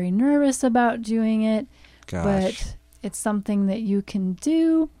feel very nervous about doing it. Gosh. But it's something that you can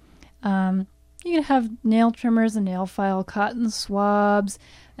do. You can have nail trimmers, a nail file, cotton swabs.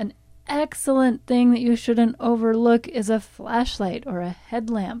 An excellent thing that you shouldn't overlook is a flashlight or a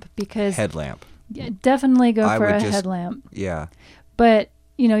headlamp, because... Headlamp. Yeah, definitely go for a headlamp. Yeah. But...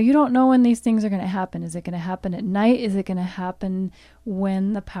 you don't know when these things are going to happen. Is it going to happen at night? Is it going to happen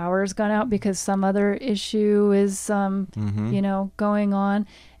when the power's gone out because some other issue is, going on?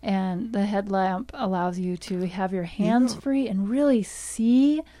 And the headlamp allows you to have your hands free and really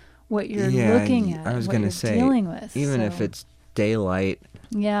see what you're looking at. I was going to say, dealing with. Even if it's daylight,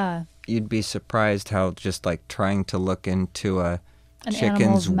 you'd be surprised how just like trying to look into an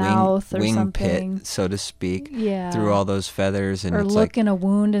chicken's wing pit, so to speak, through all those feathers, and or it's look in a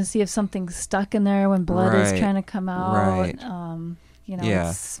wound and see if something's stuck in there when blood is trying to come out. Right.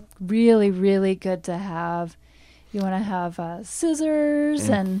 It's really, really good to have. You want to have scissors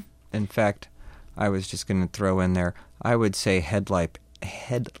and. In fact, I was just going to throw in there. I would say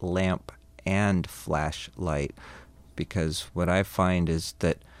headlamp and flashlight, because what I find is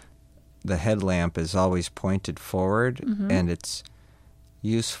that the headlamp is always pointed forward, and it's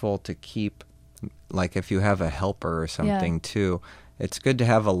useful to keep, like if you have a helper or something too, it's good to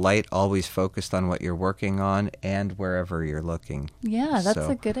have a light always focused on what you're working on and wherever you're looking. Yeah, that's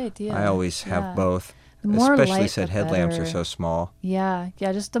a good idea. I always have both, the more especially light, since the headlamps better. are so small. Yeah,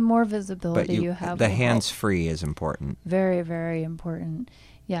 just the more visibility But you have. The hands-free is important. Very, very important.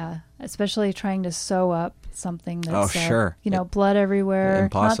 Yeah, especially trying to sew up something that's, blood everywhere.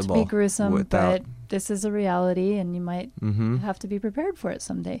 Impossible. Not to be gruesome, but this is a reality, and you might have to be prepared for it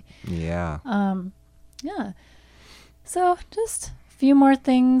someday. Yeah. So just a few more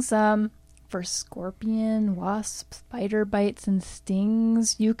things. For scorpion, wasp, spider bites, and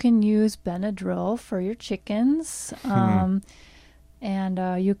stings, you can use Benadryl for your chickens. And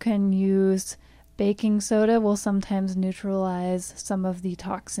you can use... Baking soda will sometimes neutralize some of the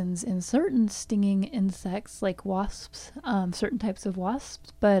toxins in certain stinging insects, like wasps, certain types of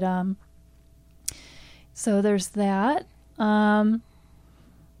wasps. But so there's that. You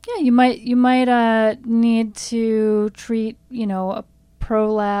might need to treat a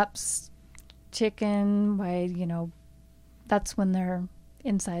prolapse chicken by that's when their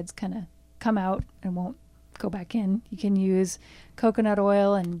insides kind of come out and won't go back in. You can use coconut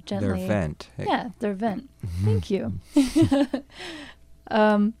oil and gently... Their vent. Their vent. Thank you.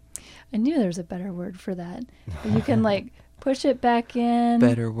 I knew there was a better word for that. But you can push it back in.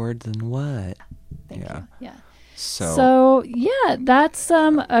 Better word than what? Thank you. Yeah. So that's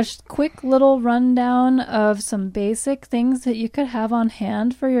a quick little rundown of some basic things that you could have on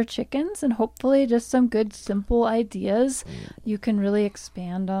hand for your chickens, and hopefully just some good, simple ideas. You can really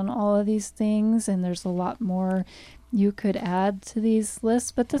expand on all of these things, and there's a lot more you could add to these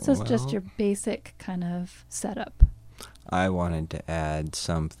lists, but this is just your basic kind of setup. I wanted to add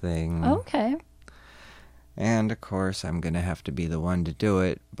something. Okay. And, of course, I'm going to have to be the one to do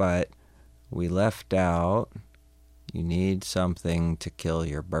it, but we left out... You need something to kill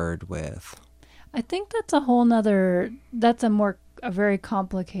your bird with. I think that's a very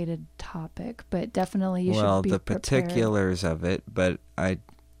complicated topic, but definitely you should be prepared. Well, the particulars of it,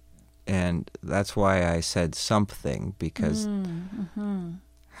 and that's why I said something, because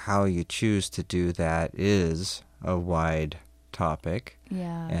how you choose to do that is a wide topic.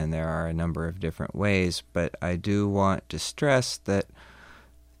 Yeah. And there are a number of different ways, but I do want to stress that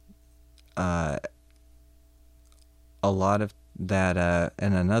a lot of that,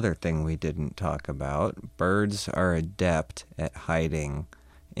 and another thing we didn't talk about, birds are adept at hiding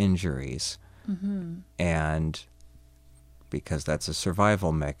injuries. And because that's a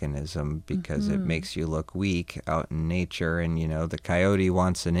survival mechanism, because it makes you look weak out in nature. And, the coyote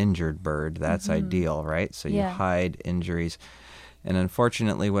wants an injured bird. That's ideal, right? So you hide injuries. And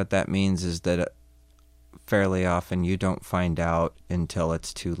unfortunately, what that means is that fairly often you don't find out until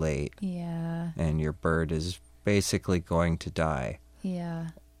it's too late. Yeah. And your bird is basically going to die. Yeah.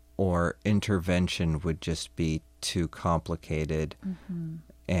 Or intervention would just be too complicated.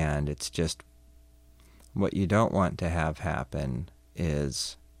 And it's just, what you don't want to have happen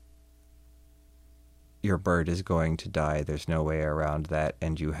is your bird is going to die. There's no way around that,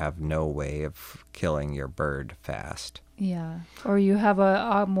 and you have no way of killing your bird fast. Yeah. Or you have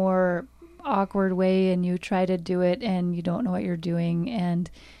a more awkward way and you try to do it and you don't know what you're doing and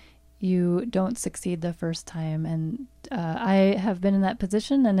you don't succeed the first time. And I have been in that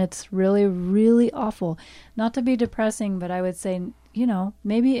position, and it's really, really awful. Not to be depressing, but I would say,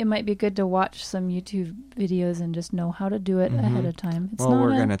 maybe it might be good to watch some YouTube videos and just know how to do it ahead of time. It's well, not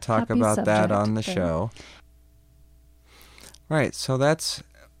we're going to talk about subject, that on the show. Right, so that's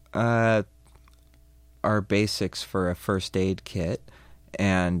our basics for a first aid kit.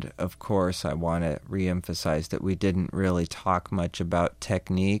 And, of course, I want to reemphasize that we didn't really talk much about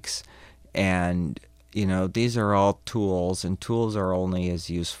techniques. And, these are all tools, and tools are only as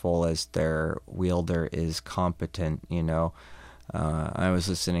useful as their wielder is competent, I was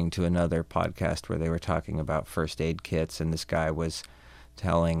listening to another podcast where they were talking about first aid kits, and this guy was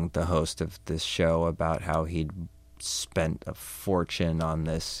telling the host of this show about how he'd spent a fortune on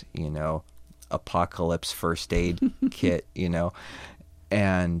this, apocalypse first aid kit,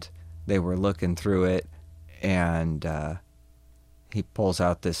 and they were looking through it, and he pulls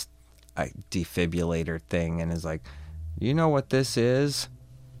out this defibrillator thing and is like, "Do you know what this is?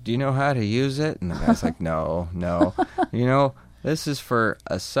 Do you know how to use it?" And the guy's like, no. This is for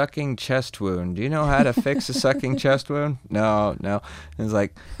a sucking chest wound. Do you know how to fix a sucking chest wound? No. And it's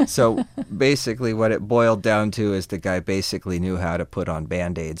like, so basically what it boiled down to is the guy basically knew how to put on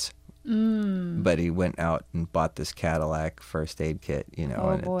Band-Aids. But he went out and bought this Cadillac first aid kit,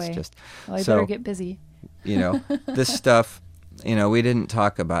 and boy. It's just... Well, I better get busy. This stuff... we didn't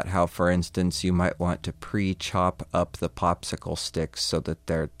talk about how, for instance, you might want to pre-chop up the popsicle sticks so that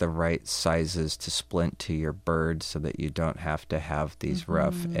they're the right sizes to splint to your bird so that you don't have to have these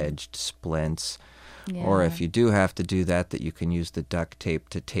rough-edged splints. Yeah. Or if you do have to do that you can use the duct tape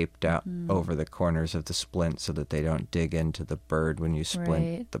to tape down over the corners of the splint so that they don't dig into the bird when you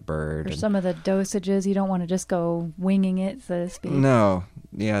splint the bird. Or some of the dosages, you don't want to just go winging it, so to speak. No.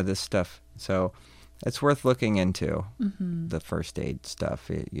 Yeah, this stuff. So... it's worth looking into, the first aid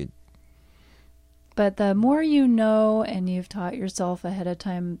stuff. But the more you know and you've taught yourself ahead of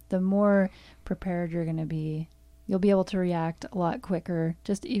time, the more prepared you're going to be. You'll be able to react a lot quicker,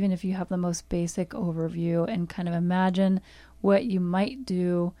 just even if you have the most basic overview and kind of imagine what you might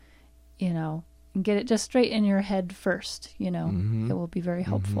do, and get it just straight in your head first, It will be very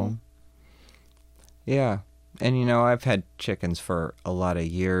helpful. Yeah. And, I've had chickens for a lot of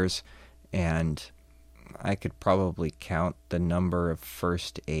years, and... I could probably count the number of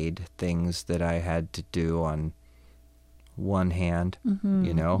first aid things that I had to do on one hand,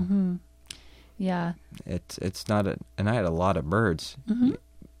 Yeah. It's not and I had a lot of birds. I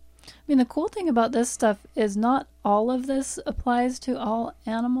mean, the cool thing about this stuff is not all of this applies to all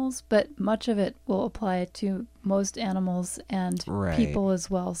animals, but much of it will apply to most animals and people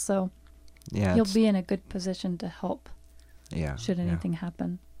as well. So you'll be in a good position to help should anything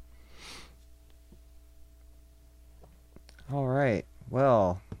happen. All right.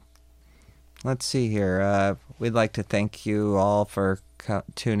 Well, let's see here. We'd like to thank you all for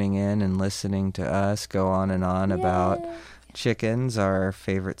tuning in and listening to us go on and on about chickens, our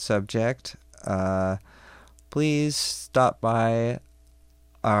favorite subject. Please stop by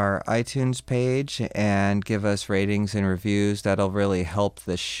our iTunes page and give us ratings and reviews. That'll really help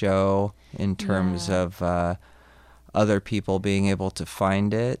the show in terms of other people being able to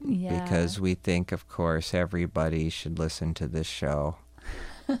find it, because we think, of course, everybody should listen to this show.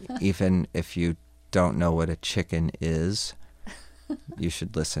 Even if you don't know what a chicken is, you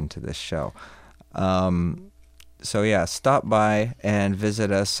should listen to this show. So stop by and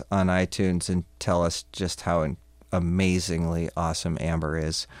visit us on iTunes and tell us just how amazingly awesome Amber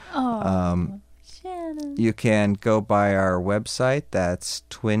is. You can go by our website. That's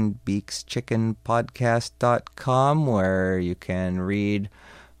twinbeakschickenpodcast.com, where you can read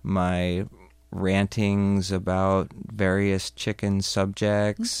my rantings about various chicken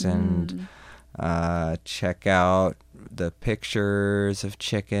subjects and check out the pictures of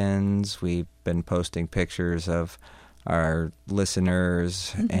chickens. We've been posting pictures of our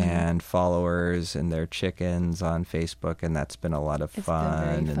listeners and followers and their chickens on Facebook, and that's been a lot of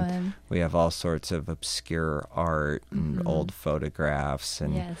fun. Been very fun. And we have all sorts of obscure art and old photographs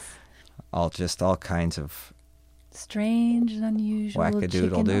and all kinds of strange and unusual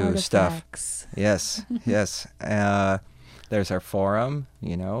wackadoodle-doo stuff. artifacts. Yes, yes. There's our forum,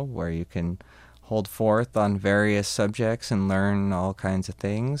 where you can hold forth on various subjects and learn all kinds of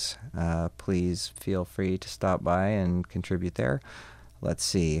things. Please feel free to stop by and contribute there. Let's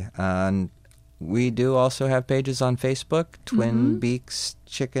see. We do also have pages on Facebook, Twin Beaks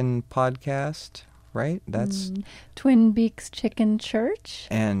Chicken Podcast, right? That's Twin Beaks Chicken Church.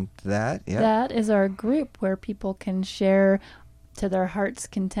 And that, yeah. That is our group where people can share to their heart's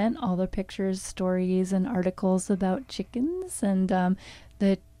content all the pictures, stories, and articles about chickens. And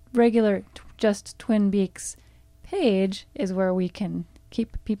the regular just Twin Beaks page is where we can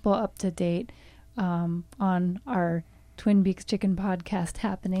keep people up to date on our Twin Beaks Chicken Podcast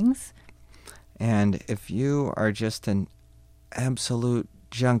happenings. And if you are just an absolute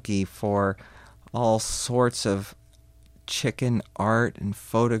junkie for all sorts of chicken art and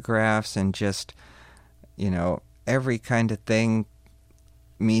photographs and just, every kind of thing,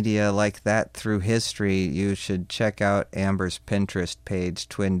 media like that through history, you should check out Amber's Pinterest page,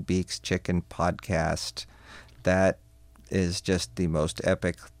 Twin Beaks Chicken Podcast. That is just the most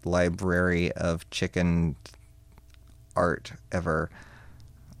epic library of chicken art ever.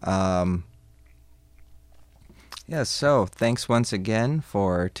 So thanks once again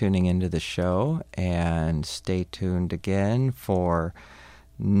for tuning into the show, and stay tuned again for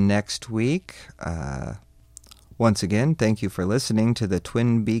next week. Once again, thank you for listening to the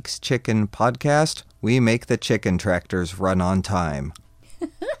Twin Beaks Chicken Podcast. We make the chicken tractors run on time.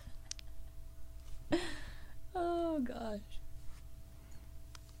 Oh, gosh.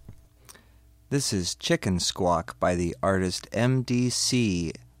 This is Chicken Squawk by the artist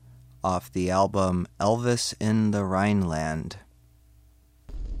MDC off the album Elvis in the Rhineland.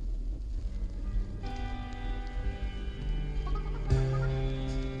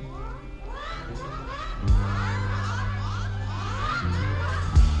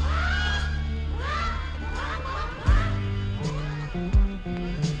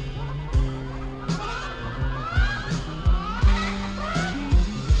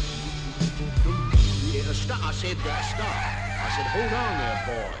 I said, stop. I said, hold on there,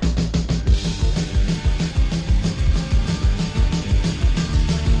 boy.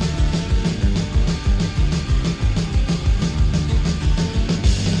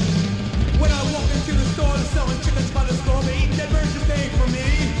 When I walk into the store, they're selling chickens by the store. They're eating that birds they for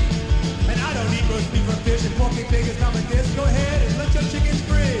me. And I don't eat roast beef or fish, and pork ain't big as common dish. Go ahead and let your chickens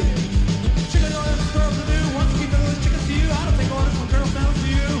free. Chicken orders for girls to do. Once keep those chickens to you. I don't take orders from girls down to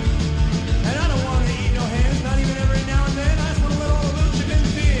you. And I don't want to eat no hams, not even every now and then. I just want to let all the little chickens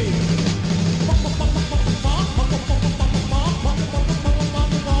be.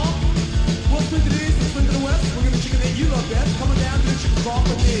 We'll swing to the east and swing to the west. We're gonna chicken that you love best. Coming down to the chicken squawk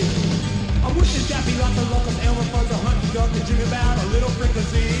with me. I'm wishing Daffy lots of locals, Elmer Fuzz, a hunting duck, and dream about a little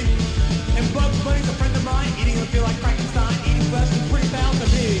frequency. And Bugs Bunny's a friend of mine, eating him feel like Frankenstein, eating flesh is pretty foul to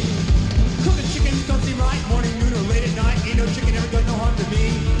me. Cooking chickens don't seem right, morning, noon, or late at night. Ain't no chicken ever done no harm to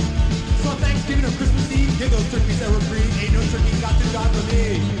me. So on Thanksgiving or Christmas Eve, give those turkeys that were free. Ain't no turkey got to die for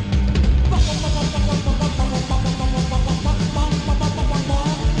me.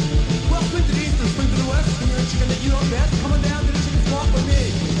 Well, swing to the east or swing to the west. Swing your chicken that you love best. Coming down to the chicken squawk with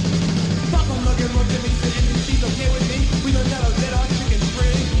me. Pop 'em, nugget, run, Jimmy, sit in the seats, okay with me. We don't let our chickens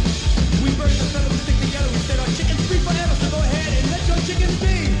free. We burn the feather, we stick together, we set our chickens free forever. So go ahead and let your chickens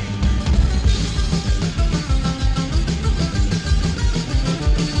be.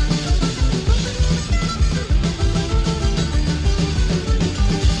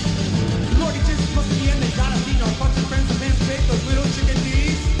 Lordy Jesus, must be the end, they got us eating our bunch of friends and man's fake, those little chicken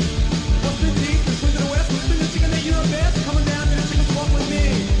D's. Well, swing to the east and swing to the west, we'll swing the chicken that you love best. Coming down to the chicken squawk with me.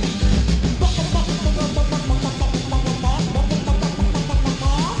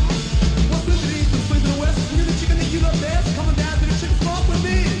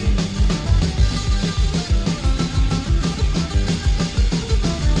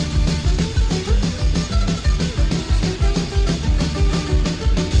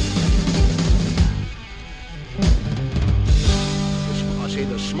 I say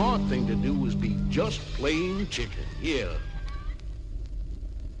the smart thing to do is be just plain chicken. Yeah.